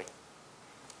directly.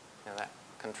 Now, that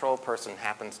control person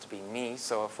happens to be me,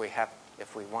 so if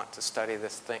we want to study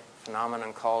this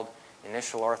phenomenon called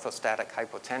initial orthostatic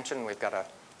hypotension, we've got a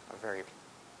very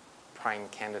prime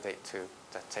candidate to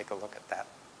take a look at that.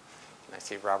 And I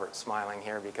see Robert smiling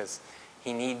here because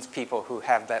he needs people who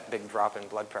have that big drop in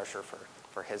blood pressure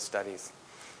for his studies.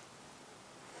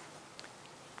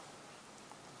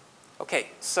 Okay,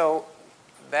 so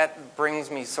that brings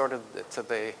me sort of to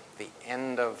the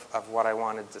end of what I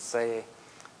wanted to say,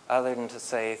 other than to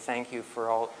say thank you to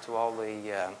all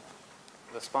the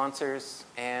sponsors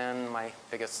and my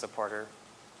biggest supporter,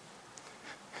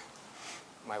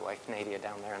 my wife Nadia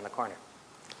down there in the corner.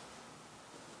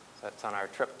 So that's on our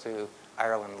trip to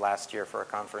Ireland last year for a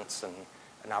conference and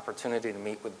an opportunity to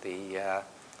meet with the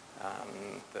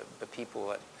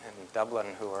people in Dublin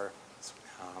who are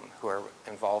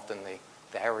involved in the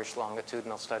Irish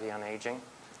longitudinal study on aging,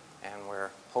 and we're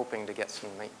hoping to get some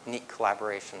neat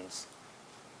collaborations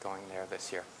going there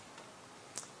this year.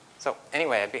 So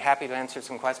anyway, I'd be happy to answer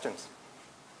some questions.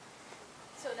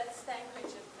 So let's thank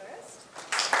Richard first.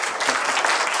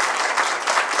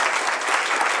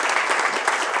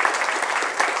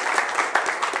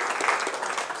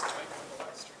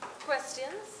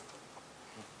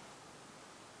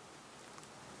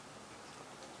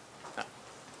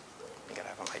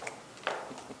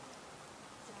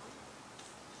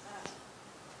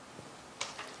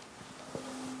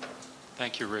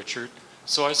 Thank you, Richard.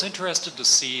 So I was interested to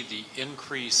see the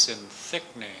increase in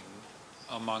thickening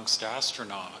amongst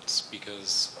astronauts,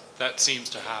 because that seems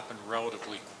to happen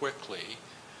relatively quickly.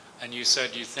 And you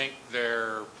said you think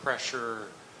their pressure,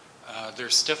 their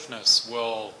stiffness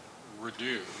will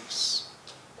reduce.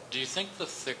 Do you think the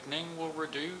thickening will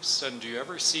reduce? And do you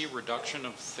ever see reduction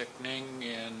of thickening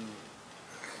in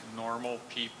normal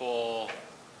people,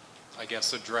 I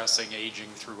guess, addressing aging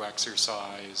through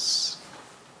exercise?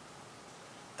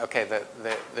 Okay,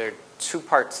 there are two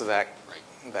parts of that,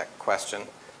 that question.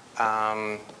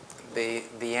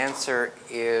 The answer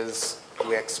is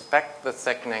we expect the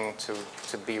thickening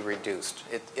to be reduced.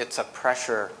 It's a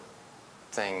pressure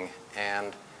thing,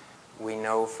 and we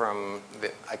know from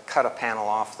I cut a panel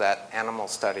off that animal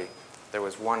study. There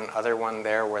was one other one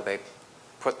there where they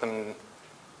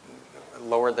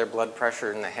lowered their blood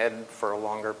pressure in the head for a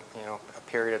longer, a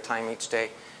period of time each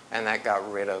day, and that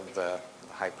got rid of the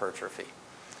hypertrophy.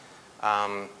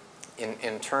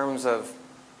 In terms of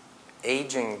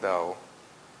aging, though,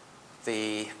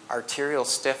 the arterial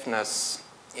stiffness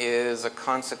is a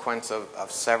consequence of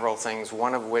several things,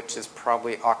 one of which is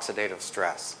probably oxidative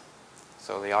stress.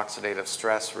 So the oxidative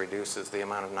stress reduces the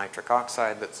amount of nitric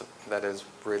oxide that is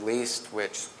released,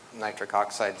 which nitric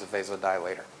oxide is a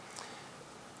vasodilator.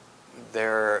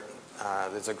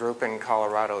 There's a group in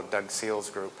Colorado, Doug Seal's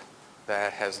group,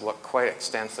 that has looked quite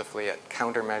extensively at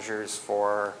countermeasures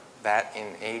for that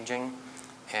in aging,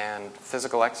 and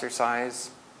physical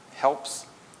exercise helps,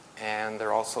 and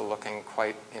they're also looking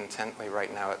quite intently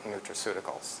right now at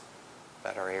nutraceuticals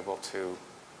that are able to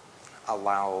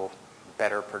allow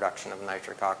better production of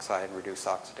nitric oxide, reduce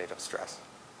oxidative stress.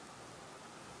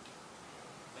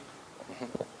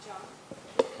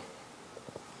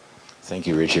 Thank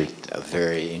you, Richard. A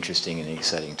very interesting and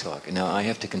exciting talk. Now, I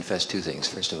have to confess two things.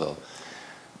 First of all,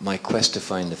 my quest to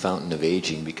find the fountain of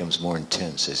aging becomes more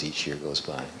intense as each year goes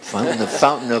by. The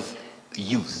fountain of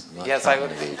youth, not yes,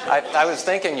 fountain of aging. I was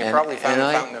thinking you probably found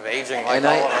the fountain of aging like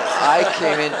all of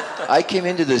us. I came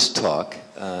into this talk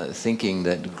thinking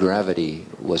that gravity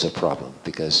was a problem,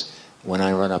 because when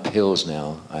I run up hills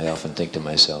now, I often think to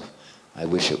myself, I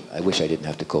wish I didn't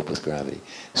have to cope with gravity.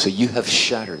 So you have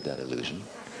shattered that illusion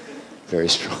very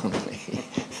strongly,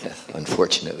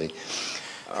 unfortunately.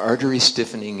 Artery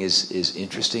stiffening is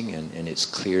interesting, and it's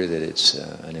clear that it's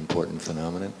an important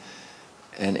phenomenon.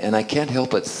 And I can't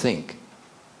help but think,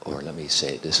 or let me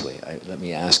say it this way, let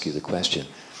me ask you the question.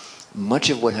 Much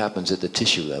of what happens at the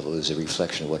tissue level is a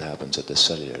reflection of what happens at the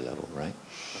cellular level, right?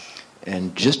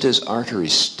 And just as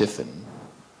arteries stiffen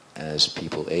as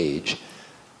people age,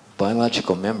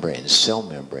 biological membranes, cell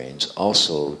membranes,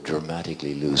 also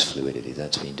dramatically lose fluidity.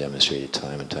 That's been demonstrated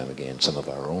time and time again. Some of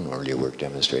our own earlier work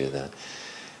demonstrated that.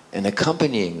 And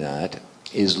accompanying that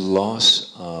is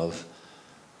loss of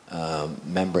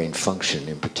membrane function,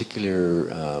 in particular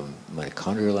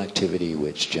mitochondrial activity,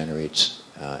 which generates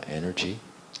energy,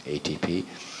 ATP.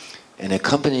 And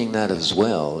accompanying that as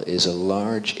well is a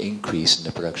large increase in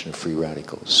the production of free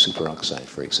radicals, superoxide,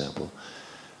 for example,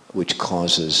 which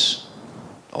causes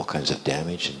all kinds of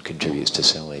damage and contributes to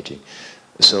cell aging.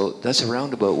 So that's a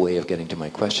roundabout way of getting to my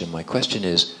question. My question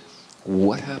is,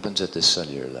 what happens at the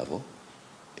cellular level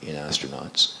in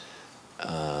astronauts?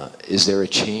 Is there a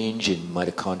change in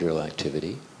mitochondrial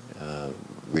activity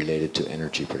related to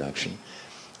energy production?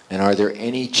 And are there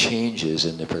any changes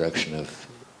in the production of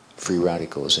free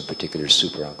radicals, in particular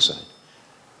superoxide,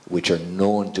 which are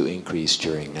known to increase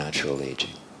during natural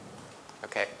aging?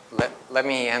 Okay, let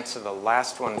me answer the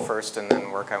last one first and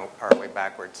then work our way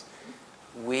backwards.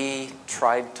 We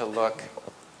tried to look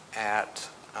at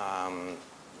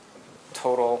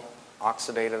total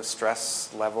oxidative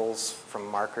stress levels from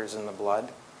markers in the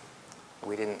blood.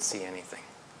 We didn't see anything.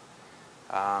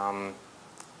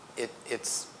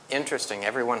 It's interesting.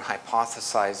 Everyone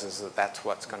hypothesizes that that's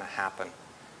what's going to happen.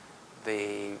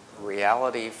 The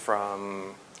reality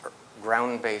from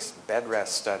ground-based bed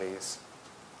rest studies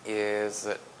is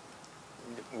that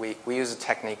we use a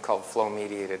technique called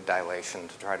flow-mediated dilation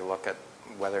to try to look at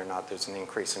whether or not there's an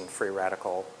increase in free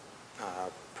radical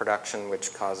production,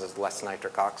 which causes less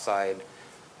nitric oxide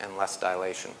and less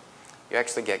dilation. You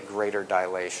actually get greater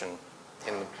dilation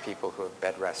in the people who have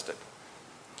bed rested,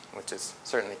 which is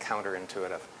certainly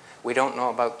counterintuitive. We don't know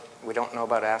about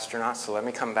astronauts, so let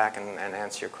me come back and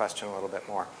answer your question a little bit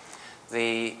more.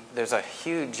 There's a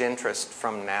huge interest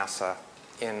from NASA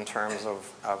in terms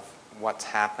of what's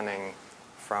happening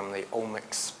from the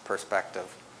omics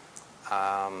perspective.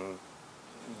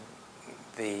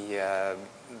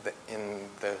 In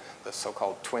the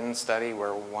so-called twin study,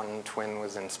 where one twin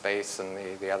was in space and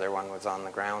the other one was on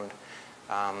the ground,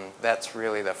 That's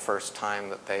really the first time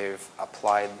that they've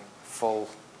applied full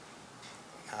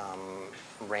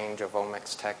range of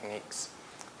omics techniques.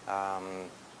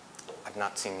 I've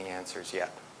not seen the answers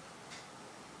yet.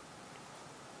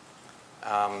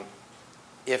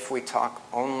 If we talk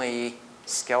only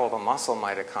skeletal muscle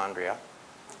mitochondria,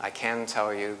 I can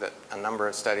tell you that a number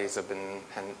of studies have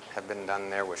been done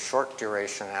there with short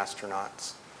duration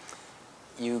astronauts.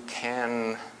 You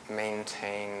can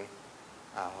maintain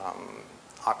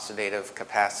oxidative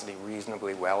capacity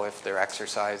reasonably well if they're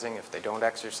exercising. If they don't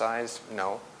exercise,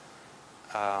 no.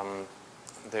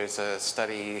 There's a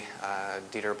study,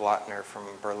 Dieter Blattner from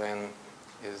Berlin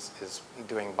is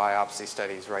doing biopsy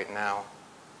studies right now.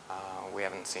 We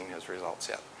haven't seen his results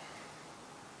yet.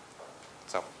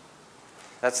 So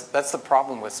that's the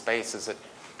problem with space, is that,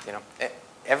 you know,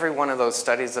 every one of those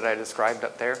studies that I described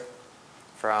up there,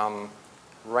 from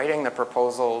writing the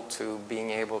proposal to being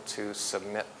able to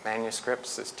submit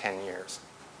manuscripts, is 10 years.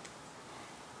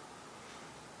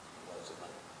 Lots of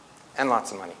money. And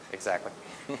lots of money, exactly.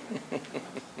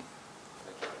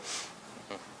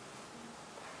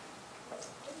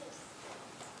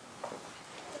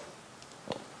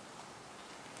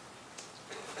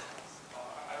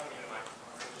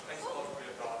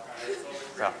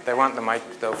 So they want the mic,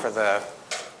 though, for the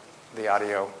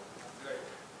audio.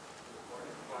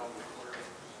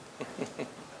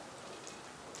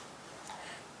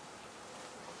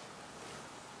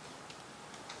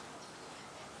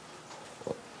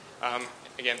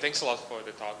 Again, thanks a lot for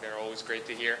the talk. They're always great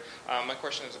to hear. My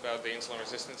question is about the insulin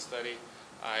resistance study,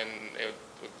 and it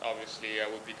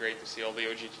would be great to see all the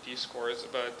OGTT scores,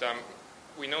 but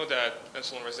we know that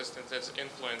insulin resistance is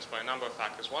influenced by a number of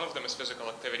factors. One of them is physical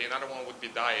activity, another one would be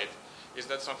diet. Is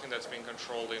that something that's being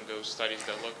controlled in those studies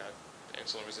that look at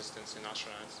insulin resistance in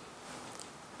astronauts?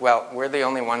 Well, we're the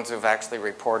only ones who've actually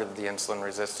reported the insulin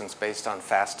resistance based on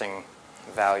fasting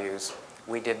values.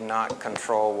 We did not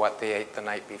control what they ate the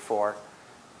night before.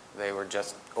 They were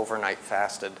just overnight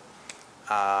fasted.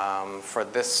 For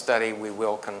this study, we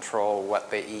will control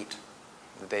what they eat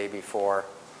the day before.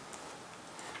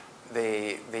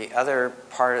 The other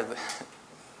part of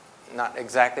not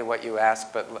exactly what you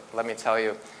asked, but let me tell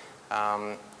you,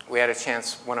 we had a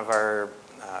chance, one of our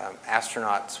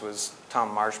astronauts was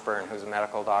Tom Marshburn, who's a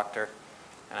medical doctor,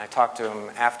 and I talked to him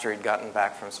after he'd gotten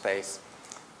back from space,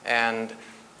 and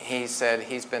he said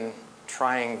he's been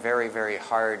trying very, very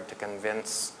hard to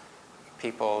convince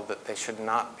people that they should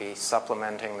not be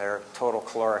supplementing their total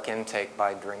caloric intake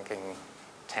by drinking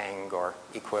Tang or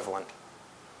equivalent.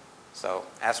 So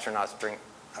astronauts drink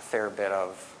a fair bit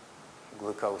of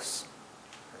glucose,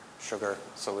 sugar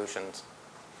solutions,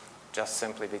 just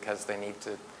simply because they need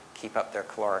to keep up their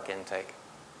caloric intake.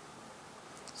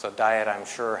 So diet, I'm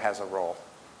sure, has a role.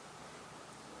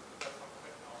 Do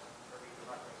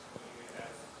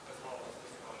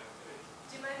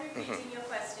you mind repeating your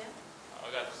question?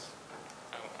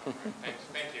 Oh,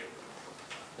 thank you.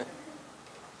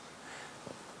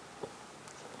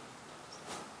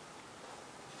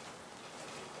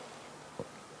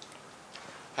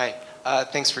 Hi,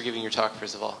 thanks for giving your talk,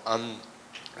 first of all.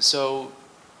 So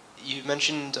you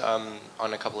mentioned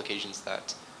on a couple occasions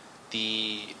that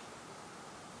the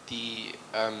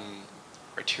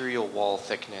arterial wall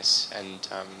thickness and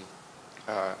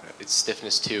its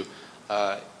stiffness too,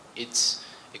 it's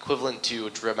equivalent to a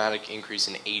dramatic increase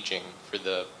in aging for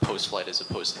the post-flight as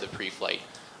opposed to the pre-flight,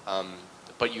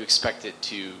 but you expect it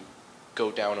to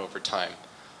go down over time.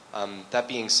 That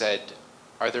being said,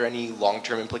 are there any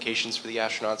long-term implications for the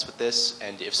astronauts with this,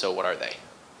 and if so, what are they?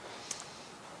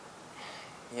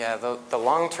 Yeah, the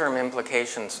long-term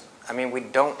implications, I mean, we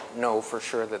don't know for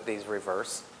sure that these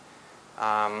reverse.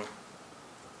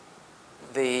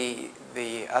 The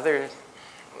other,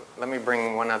 let me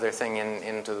bring one other thing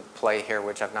into play here,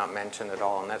 which I've not mentioned at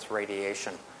all, and that's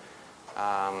radiation.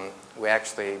 We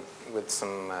actually, with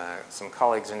some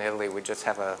colleagues in Italy, we just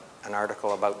have an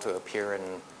article about to appear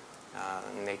in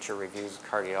Nature Reviews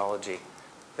Cardiology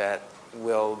that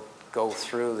will go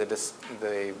through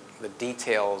the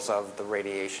details of the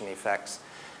radiation effects.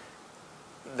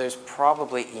 There's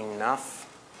probably enough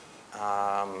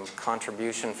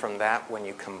contribution from that when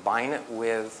you combine it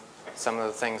with some of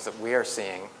the things that we are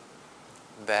seeing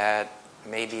that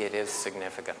maybe it is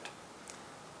significant.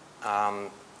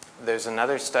 There's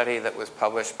another study that was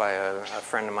published by a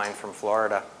friend of mine from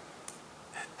Florida,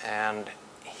 and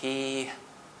he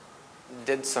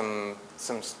did some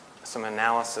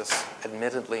analysis,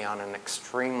 admittedly on an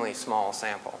extremely small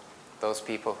sample, those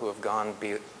people who have gone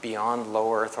beyond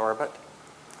low Earth orbit,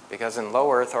 because in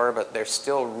low Earth orbit they're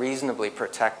still reasonably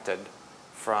protected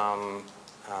from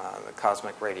the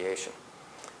cosmic radiation.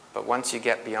 But once you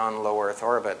get beyond low Earth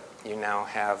orbit, you now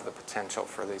have the potential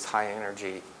for these high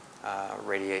energy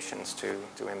radiations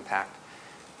to impact.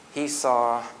 He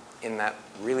saw in that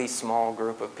really small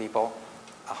group of people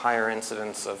a higher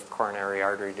incidence of coronary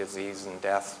artery disease and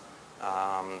death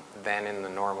than in the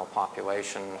normal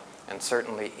population, and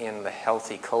certainly in the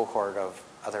healthy cohort of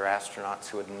other astronauts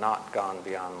who had not gone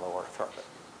beyond low Earth orbit.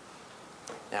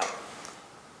 Now,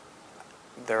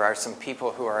 there are some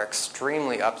people who are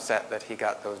extremely upset that he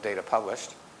got those data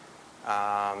published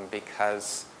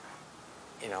because,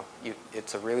 you know,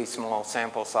 it's a really small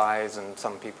sample size, and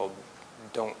some people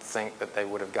don't think that they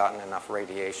would have gotten enough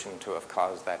radiation to have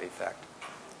caused that effect.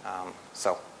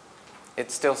 So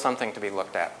it's still something to be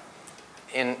looked at.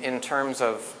 In terms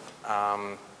of,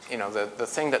 you know, the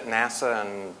thing that NASA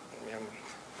and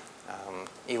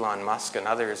Elon Musk and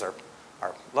others are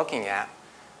looking at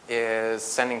is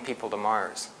sending people to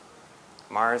Mars.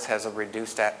 Mars has a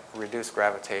reduced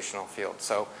gravitational field.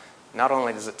 So not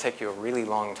only does it take you a really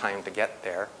long time to get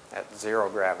there at 0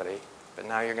 gravity, but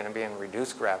now you're going to be in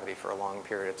reduced gravity for a long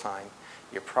period of time.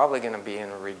 You're probably going to be in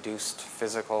a reduced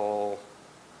physical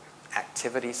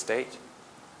activity state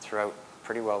throughout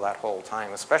pretty well that whole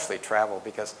time, especially travel,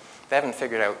 because they haven't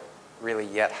figured out really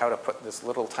yet how to put this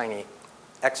little tiny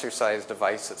exercise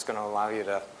device that's going to allow you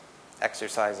to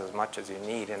exercise as much as you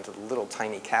need into the little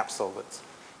tiny capsule that's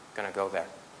going to go there.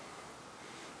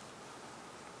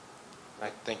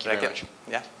 Right. Thank you very much.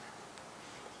 Yeah.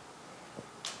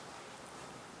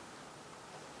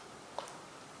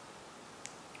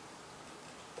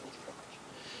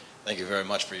 Thank you very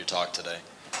much for your talk today.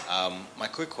 My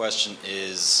quick question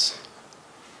is,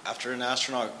 after an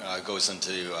astronaut goes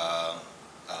into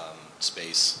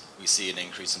space, we see an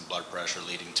increase in blood pressure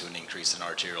leading to an increase in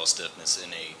arterial stiffness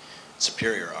in a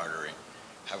superior artery.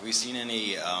 Have we seen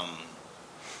any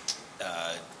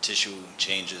tissue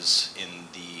changes in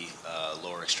the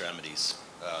lower extremities?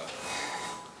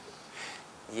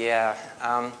 Yeah,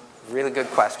 really good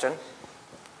question.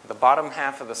 The bottom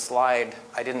half of the slide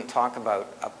I didn't talk about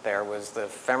up there was the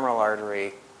femoral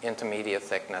artery intermediate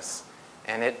thickness,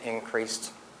 and it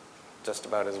increased just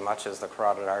about as much as the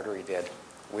carotid artery did.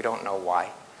 We don't know why.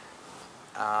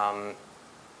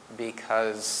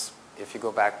 Because if you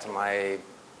go back to my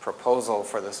proposal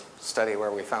for this study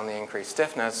where we found the increased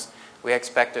stiffness, we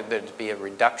expected there to be a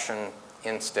reduction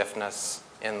in stiffness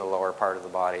in the lower part of the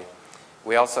body.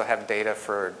 We also have data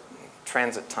for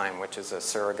transit time, which is a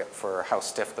surrogate for how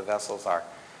stiff the vessels are.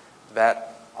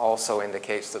 That also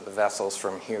indicates that the vessels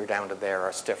from here down to there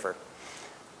are stiffer,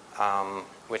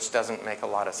 which doesn't make a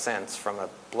lot of sense from a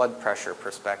blood pressure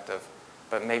perspective.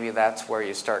 But maybe that's where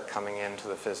you start coming into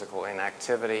the physical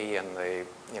inactivity and the,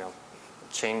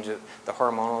 changes, the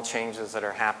hormonal changes that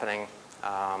are happening.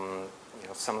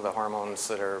 Some of the hormones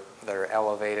that are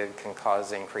elevated can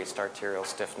cause increased arterial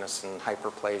stiffness and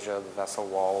hyperplasia of the vessel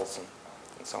walls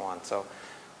and so on. So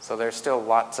there's still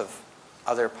lots of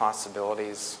other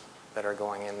possibilities that are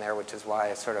going in there, which is why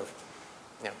I sort of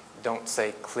don't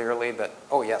say clearly that,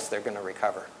 oh yes, they're going to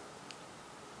recover.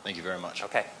 Thank you very much.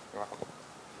 Okay, you're welcome.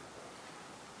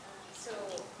 So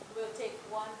we'll take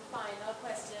one final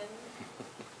question.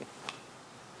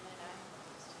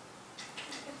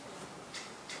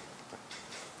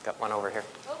 Got one over here.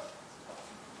 Oh.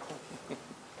 Who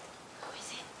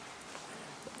is it?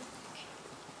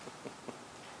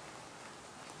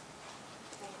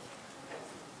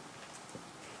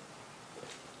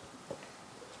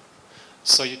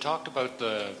 So you talked about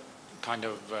the kind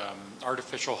of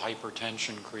artificial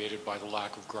hypertension created by the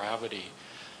lack of gravity.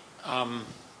 I'm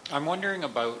wondering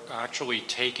about actually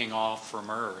taking off from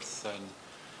Earth, and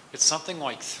it's something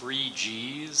like 3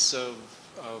 Gs of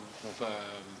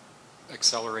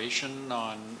acceleration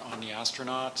on the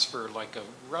astronauts for like a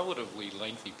relatively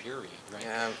lengthy period, right?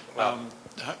 Yeah, well,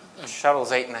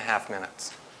 shuttle's 8.5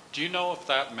 minutes. Do you know if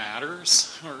that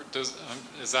matters, or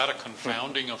is that a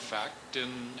confounding effect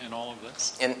in all of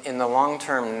this? In the long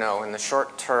term, no. In the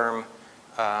short term,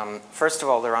 first of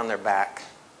all, they're on their back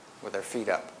with their feet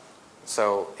up.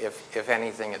 So if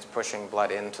anything, it's pushing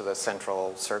blood into the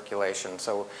central circulation.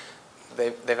 So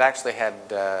they've actually had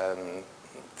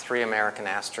 3 American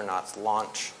astronauts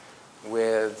launch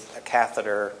with a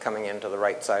catheter coming into the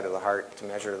right side of the heart to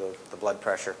measure the blood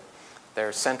pressure.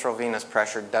 Their central venous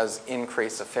pressure does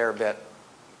increase a fair bit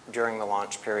during the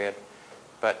launch period,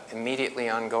 but immediately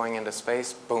on going into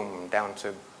space, boom, down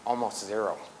to almost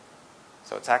 0.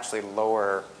 So it's actually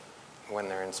lower when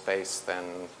they're in space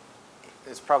than,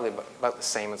 it's probably about the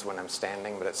same as when I'm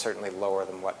standing, but it's certainly lower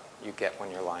than what you get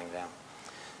when you're lying down.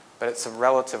 But it's a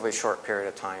relatively short period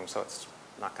of time, so it's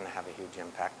not going to have a huge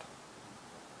impact.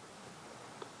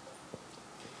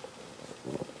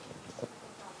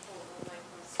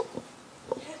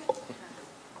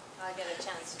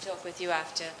 talk with you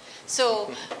after.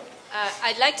 So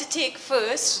I'd like to take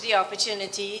first the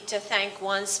opportunity to thank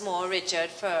once more Richard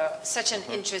for such an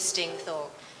interesting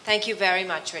talk. Thank you very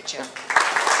much, Richard.